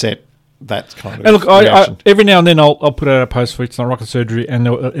just set that kind of. And look, I every now and then I'll put out a post for It's Not Rocket Surgery, and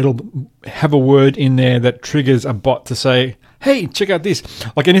it'll have a word in there that triggers a bot to say, "Hey, check out this."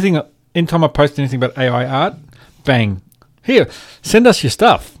 Like anytime I post anything about AI art, bang, here, send us your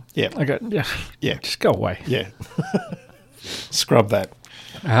stuff. Yeah, I go, yeah, just go away. Yeah, scrub that.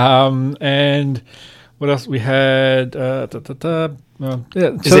 And what else we had?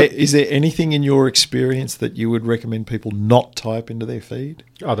 Is there anything in your experience that you would recommend people not type into their feed?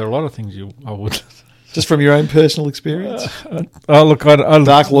 Oh, there are a lot of things I would. Just from your own personal experience? Look,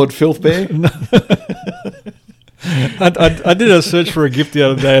 Dark Lord Filth Bear? I did a search for a gift the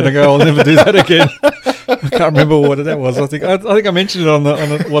other day, and I go, I'll never do that again. I can't remember what that was. I think I mentioned it on the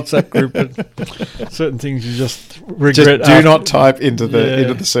WhatsApp group. But certain things you just regret. Just do not type into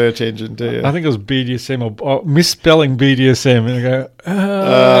the search engine, do you? I think it was BDSM or misspelling BDSM, and I go,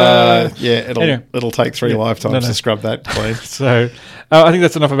 it'll take 3 lifetimes to scrub that clean. So I think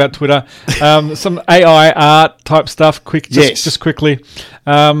that's enough about Twitter. Some AI art type stuff. Just quickly.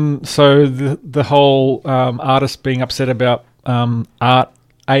 So the whole artists being upset about art.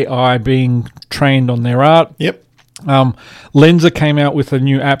 AI being trained on their art. Yep. Lensa came out with a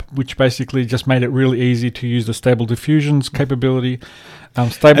new app which basically just made it really easy to use the Stable Diffusion's capability.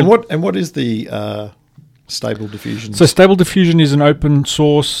 And what is the Stable Diffusion? So Stable Diffusion is an open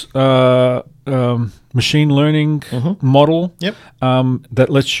source machine learning model. Yep. That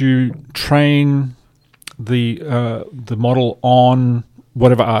lets you train the model on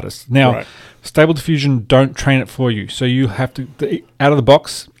whatever artist. Now. Right. Stable Diffusion don't train it for you, so you have to out of the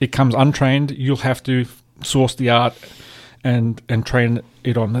box. It comes untrained. You'll have to source the art and train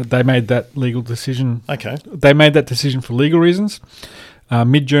it on. They made that legal decision. Okay, they made that decision for legal reasons.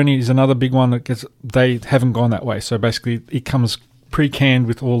 Midjourney is another big one that they haven't gone that way. So basically, it comes pre-canned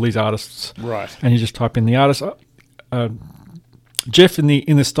with all these artists, right? And you just type in the artist. Jeff in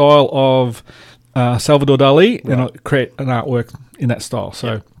the style of Salvador Dali, and I'll create an artwork in that style. So.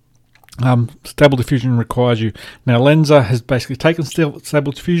 Yep. Stable Diffusion requires you. Now, Lensa has basically taken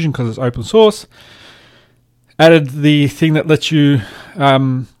Stable Diffusion because it's open source, added the thing that lets you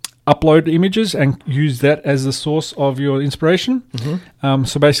upload images and use that as the source of your inspiration. Mm-hmm.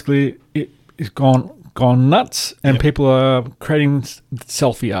 So basically, it's gone nuts, and people are creating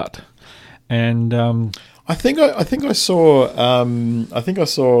selfie art. And I think I saw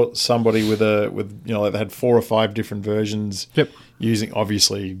somebody with like they had 4 or 5 different versions. Yep. using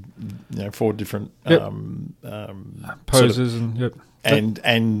obviously 4 different poses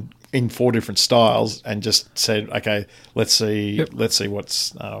and in 4 different styles, and just said, okay, let's see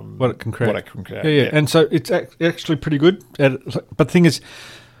what's what it can create. Yeah. And so it's actually pretty good. But the thing is,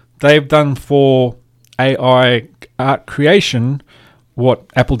 they've done for AI art creation what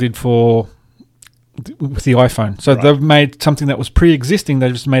Apple did with the iPhone. So they've made something that was pre-existing. They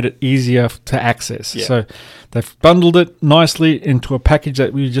just made it easier to access. Yeah. So they've bundled it nicely into a package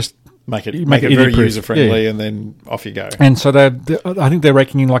that we just make it very user friendly, and then off you go. And so I think they're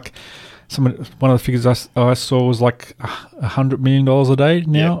raking in like one of the figures I saw was like $100 million a day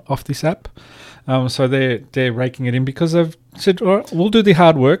now off this app. So they're raking it in because they've said, all right, we'll do the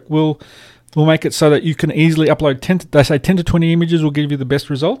hard work. We'll make it so that you can easily upload 10 to 20 images will give you the best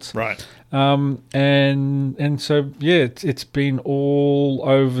results. Right. And so it's been all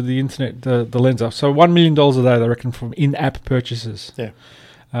over the internet, the lens up. So $1 million a day, they reckon, from in-app purchases. Yeah.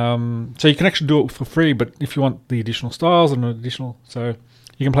 So you can actually do it for free, but if you want the additional styles and so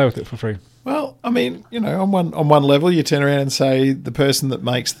you can play with it for free. Well, I mean, on one level, you turn around and say the person that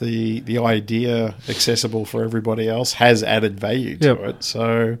makes the idea accessible for everybody else has added value to it.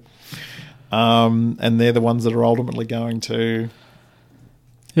 So, and they're the ones that are ultimately going to,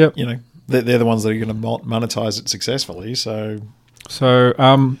 they're the ones that are going to monetize it successfully. So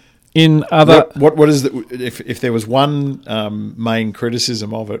in other, what is if there was one main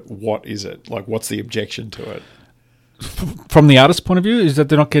criticism of it, what is it? Like, what's the objection to it? From the artist's point of view, is that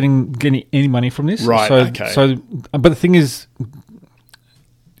they're not getting any money from this. Right, okay. So, but the thing is,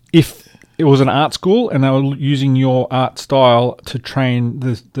 if it was an art school and they were using your art style to train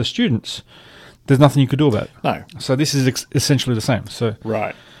the students, there's nothing you could do about it. No. So this is essentially the same. So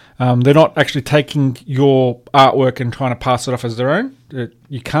right. They're not actually taking your artwork and trying to pass it off as their own.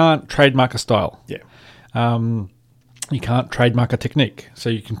 You can't trademark a style. Yeah. You can't trademark a technique.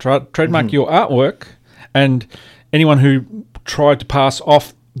 So you can trademark your artwork, and anyone who tried to pass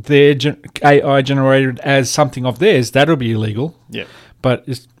off their AI generated as something of theirs, that'll be illegal. Yeah. But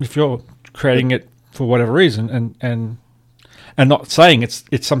if you're creating it for whatever reason and not saying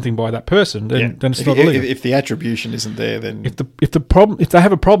it's something by that person, then it's not illegal. If the attribution isn't there, then if they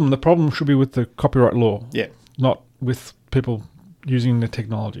have a problem, the problem should be with the copyright law. Yeah. Not with people using the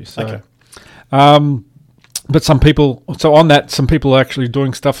technology. So, okay. But some people are actually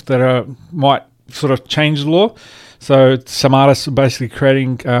doing stuff that might sort of change the law. So some artists are basically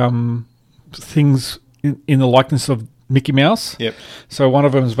creating things in the likeness of Mickey Mouse. Yep. So one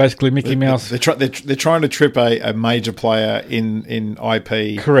of them is basically Mickey Mouse. They're trying to trip a major player in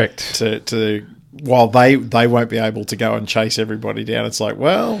IP. Correct. To while they won't be able to go and chase everybody down. It's like,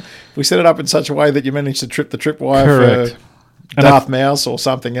 well, if we set it up in such a way that you manage to trip the tripwire for Darth Mouse or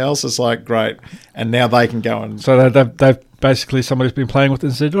something else, it's like, great. And now they can go and... So they've basically, somebody's been playing with it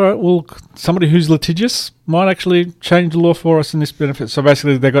and said, all right, well, somebody who's litigious might actually change the law for us in this benefit. So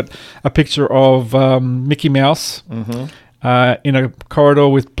basically they got a picture of Mickey Mouse in a corridor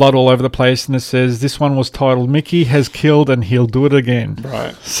with blood all over the place, and it says, this one was titled, Mickey has killed and he'll do it again.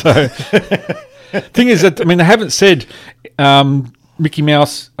 Right. So thing is that, I mean, they haven't said Mickey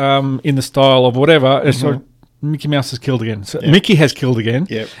Mouse in the style of whatever. So Mickey Mouse has killed again. So Mickey has killed again.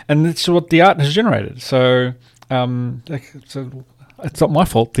 Yep. And that's what the art has generated. So... so it's not my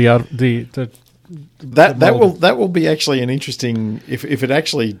fault. That will be actually an interesting, if it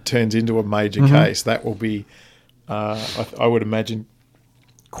actually turns into a major case, that will be I would imagine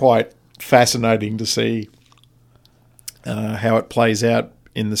quite fascinating to see how it plays out,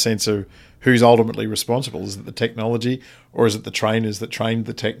 in the sense of who's ultimately responsible. Is it the technology, or is it the trainers that trained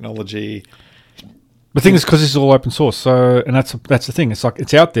the technology? The thing is, because this is all open source, so, and that's the thing. It's like,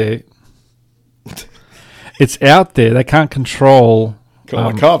 it's out there. It's out there. They can't control.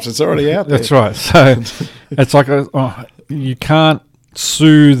 Call the cops. It's already out there. That's right. So it's like you can't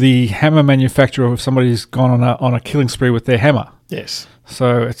sue the hammer manufacturer if somebody's gone on a killing spree with their hammer. Yes.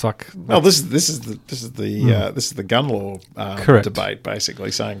 So it's like, well, this is the gun law debate,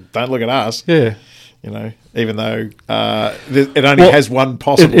 basically saying, don't look at us. Yeah. Even though it only has one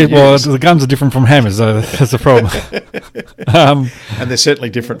possible use. Well, the guns are different from hammers, though. That's the problem. And they're certainly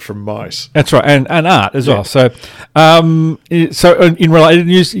different from mice. That's right, and art as well. So, in related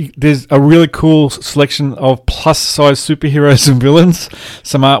news, there's a really cool selection of plus-size superheroes and villains.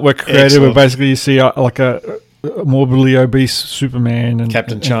 Some artwork created where basically you see like a morbidly obese Superman and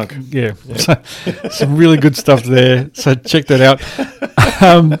Captain Chunk. So, some really good stuff there. So check that out.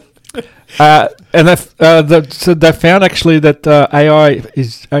 And they found actually that AI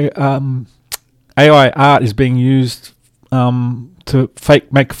art is being used to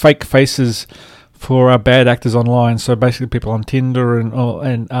make fake faces for bad actors online. So basically, people on Tinder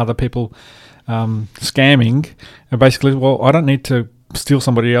and other people scamming, and basically, well, I don't need to steal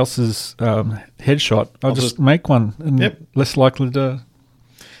somebody else's headshot. I'll just make one, and less likely to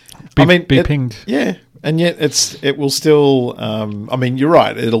be pinged. Yeah, and yet it will still. I mean, you're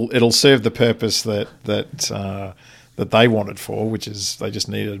right. It'll serve the purpose that they want it for, which is they just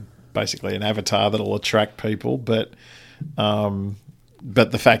needed basically an avatar that'll attract people. But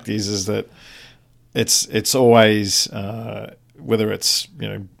the fact is that it's always whether it's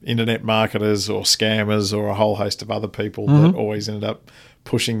internet marketers or scammers or a whole host of other people that always ended up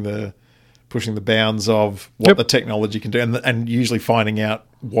pushing the bounds of what the technology can do, and usually finding out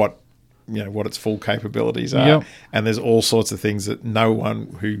what its full capabilities are. Yep. And there's all sorts of things that no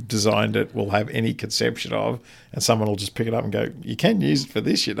one who designed it will have any conception of, and someone will just pick it up and go, "You can use it for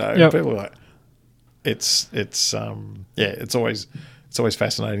this," Yep. And people are like, it's always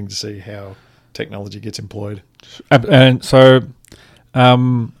fascinating to see how technology gets employed. And so,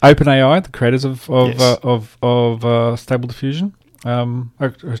 OpenAI, the creators of Stable Diffusion,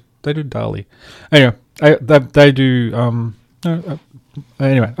 they do DALL-E. Anyway, they do.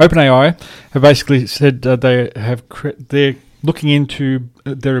 Anyway, OpenAI have basically said they're looking into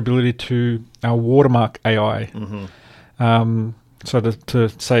their ability to watermark AI. So to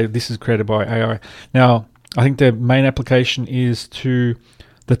say this is created by AI. Now, I think their main application is to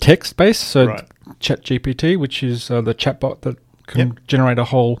the text base, so ChatGPT, which is the chatbot that can generate a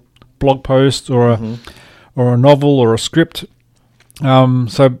whole blog post or a novel or a script.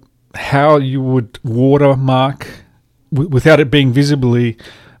 So how you would watermark without it being visibly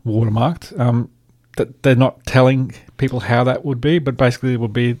watermarked, that they're not telling people how that would be, but basically it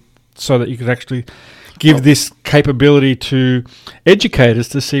would be so that you could actually give this capability to educators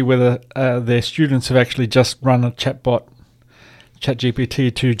to see whether their students have actually just run a chatbot,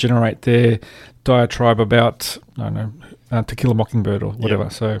 ChatGPT, to generate their diatribe about, I don't know, To Kill a Mockingbird or whatever.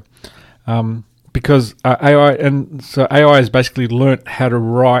 So, because AI has basically learnt how to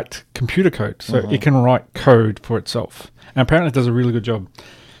write computer code, so it can write code for itself, and apparently it does a really good job.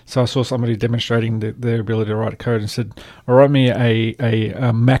 So I saw somebody demonstrating their ability to write code and said, "Write me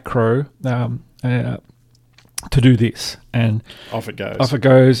a macro to do this," and off it goes. Off it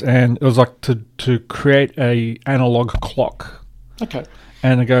goes, and it was like to create a analog clock. Okay.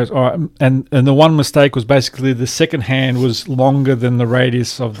 And it goes, all right, and the one mistake was basically the second hand was longer than the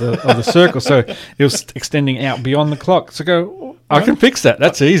radius of the circle, so it was extending out beyond the clock. So I can fix that.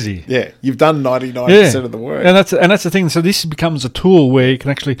 That's easy. Yeah, you've done 99% of the work, and that's the thing. So this becomes a tool where you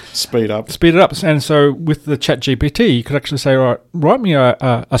can actually speed it up. And so with the ChatGPT, you could actually say, all right, write me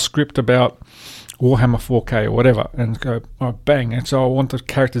a script about Warhammer 4K or whatever, and go, oh, bang. And so I want the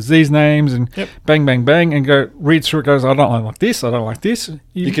characters, these names, and bang, bang, bang, and go read through it. Goes, I don't like this. I don't like this.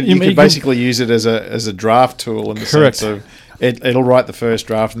 You can basically use it as a draft tool in the sense of it'll write the first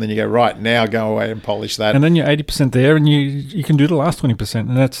draft, and then you go, right, now go away and polish that. And then you're 80% there, and you can do the last 20%,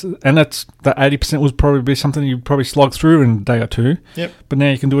 and that's that 80% would probably be something you'd probably slog through in a day or two. Yep. But now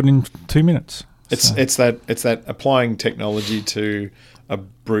you can do it in 2 minutes. It's that applying technology to a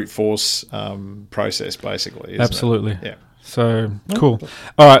brute force process, basically. Absolutely. Yeah. So cool.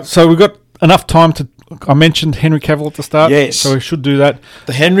 All right. So we've got enough time to. I mentioned Henry Cavill at the start. Yes. So we should do that.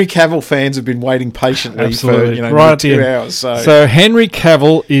 The Henry Cavill fans have been waiting patiently for right 2 hours. So Henry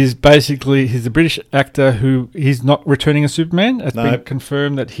Cavill is basically he's a British actor who he's not returning as Superman. It's been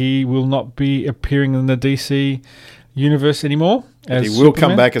confirmed that he will not be appearing in the DC universe anymore. He will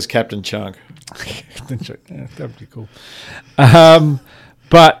come back as Captain Chunk. Yeah, that'd be cool.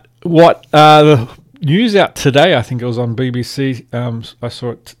 But what the news out today, I think it was on BBC, I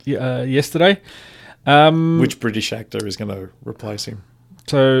saw it yesterday. Which British actor is going to replace him?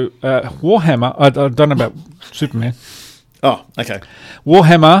 So Warhammer, I don't know about Superman. Oh, okay.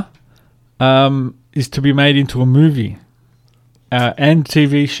 Warhammer is to be made into a movie and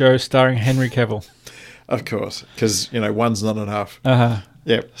TV show starring Henry Cavill. Of course, because, one's not enough.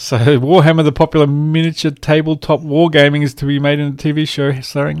 Yep. So Warhammer, the popular miniature tabletop wargaming, is to be made in a TV show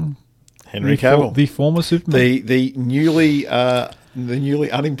starring Henry Cavill, the former Superman, the newly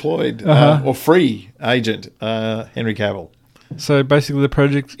unemployed or free agent, Henry Cavill. So basically, the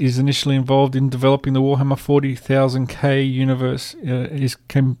project is initially involved in developing the Warhammer 40,000K universe.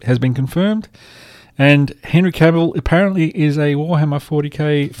 Has been confirmed, and Henry Cavill apparently is a Warhammer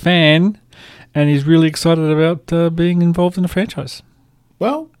 40K fan, and he's really excited about being involved in the franchise.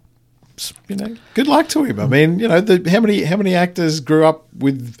 Well, good luck to him. I mean, how many actors grew up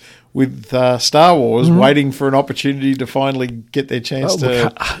with Star Wars, waiting for an opportunity to finally get their chance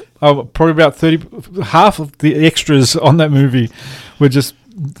to. Probably about half of the extras on that movie were just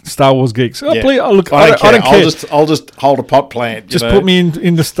Star Wars geeks. Oh, Yeah. please, look, I don't care. care. I'll just hold a pot plant. Just put me in the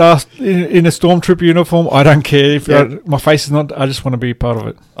in a stormtrooper uniform. I don't care if my face is not. I just want to be part of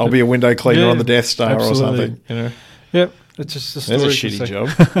it. I'll be a window cleaner on the Death Star absolutely. or something. You know. Yep, it's just a story. There's a shitty job.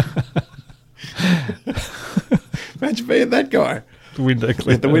 Imagine being that guy. The window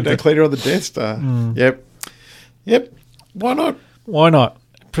cleaner. The window cleaner on the Death Star. Yep. Why not? Why not?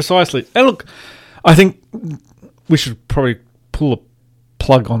 Precisely. And look, I think we should probably pull a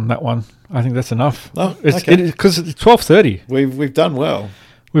plug on that one. I think that's enough. Oh, okay. Because it's 12:30. We've done well.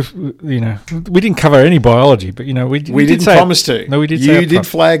 We didn't cover any biology, but we didn't promise to. No, we did. You did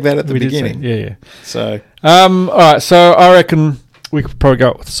flag that at the beginning. Yeah. So, all right. So I reckon we could probably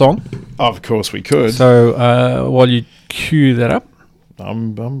go with the song. Of course we could. So while you cue that up,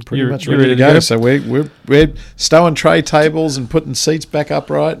 I'm pretty much ready to go. So we're stowing tray tables and putting seats back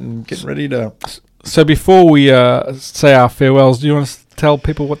upright and getting ready to. So before we say our farewells, do you want to tell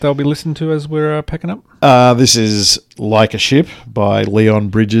people what they'll be listening to as we're packing up? This is Like a Ship by Leon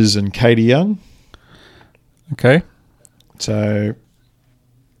Bridges and Katie Young. Okay. So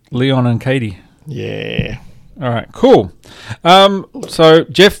Leon and Katie. Yeah. All right, cool. So,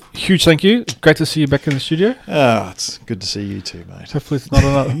 Jeff, huge thank you. Great to see you back in the studio. It's good to see you too, mate. Hopefully it's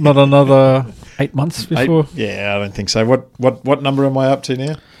not another 8 months before. I don't think so. What number am I up to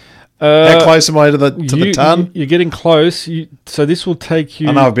now? How close am I to the ton? You're getting close. So this will take you...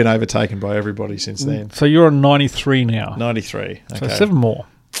 I know I've been overtaken by everybody since then. So you're on 93 now. 93. Okay. So 7 more.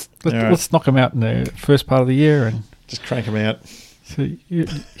 Let's knock them out in the first part of the year. And just crank them out. So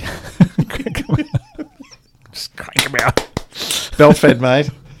crank them out. Just crank them out. Belt fed, mate.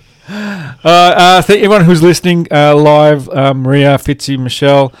 Thank everyone who's listening live, Maria, Fitzy,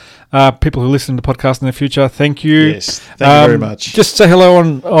 Michelle, people who listen to the podcast in the future. Thank you. Yes, thank you very much. Just say hello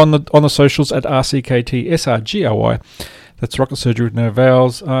on the socials at RCKTSRGRY. That's Rocket Surgery with No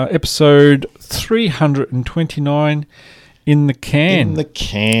Vowels. Episode 329 in the can. In the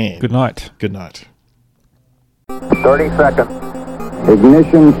can. Good night. Good night. 30 seconds.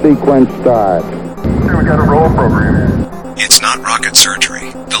 Ignition sequence start. We got a roll program. It's not rocket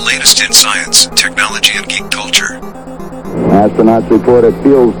surgery. The latest in science, technology, and geek culture. Astronauts report it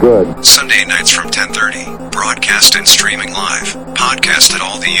feels good. Sunday nights from 10:30. Broadcast and streaming live. Podcast at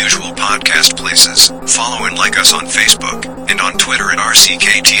all the usual podcast places. Follow and like us on Facebook and on Twitter at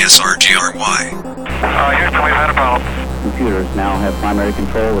RCKTSRGRY. Houston, we've had a problem. Computers now have primary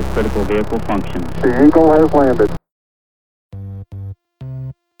control of critical vehicle functions. The Eagle has landed.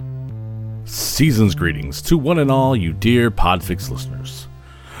 Season's greetings to one and all you dear Podfix listeners.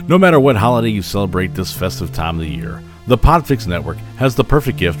 No matter what holiday you celebrate this festive time of the year, the Podfix Network has the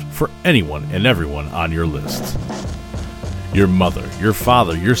perfect gift for anyone and everyone on your list. Your mother, your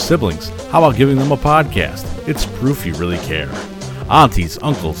father, your siblings, how about giving them a podcast? It's proof you really care. Aunties,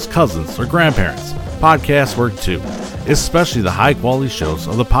 uncles, cousins, or grandparents, podcasts work too, especially the high-quality shows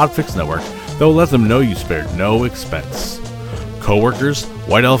of the Podfix Network that will let them know you spared no expense. Co-workers,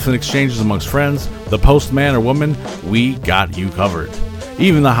 white elephant exchanges amongst friends, the postman or woman, we got you covered.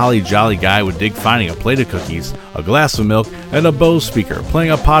 Even the holly jolly guy would dig finding a plate of cookies, a glass of milk, and a Bose speaker playing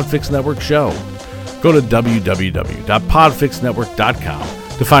a Podfix Network show. Go to www.podfixnetwork.com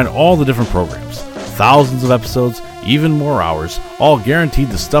to find all the different programs, thousands of episodes, even more hours, all guaranteed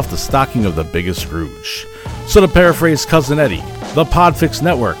to stuff the stocking of the biggest Scrooge. So to paraphrase Cousin Eddie, the Podfix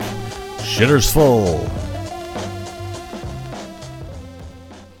Network, shitter's full.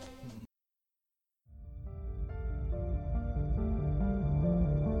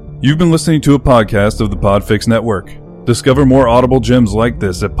 You've been listening to a podcast of the Podfix Network. Discover more audible gems like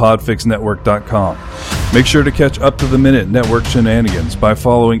this at podfixnetwork.com. Make sure to catch up-to-the-minute network shenanigans by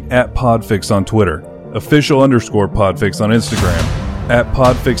following @Podfix on Twitter, official_Podfix on Instagram,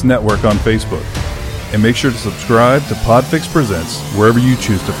 @Podfix Network on Facebook. And make sure to subscribe to Podfix Presents wherever you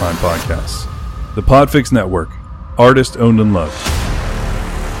choose to find podcasts. The Podfix Network, artist owned and loved.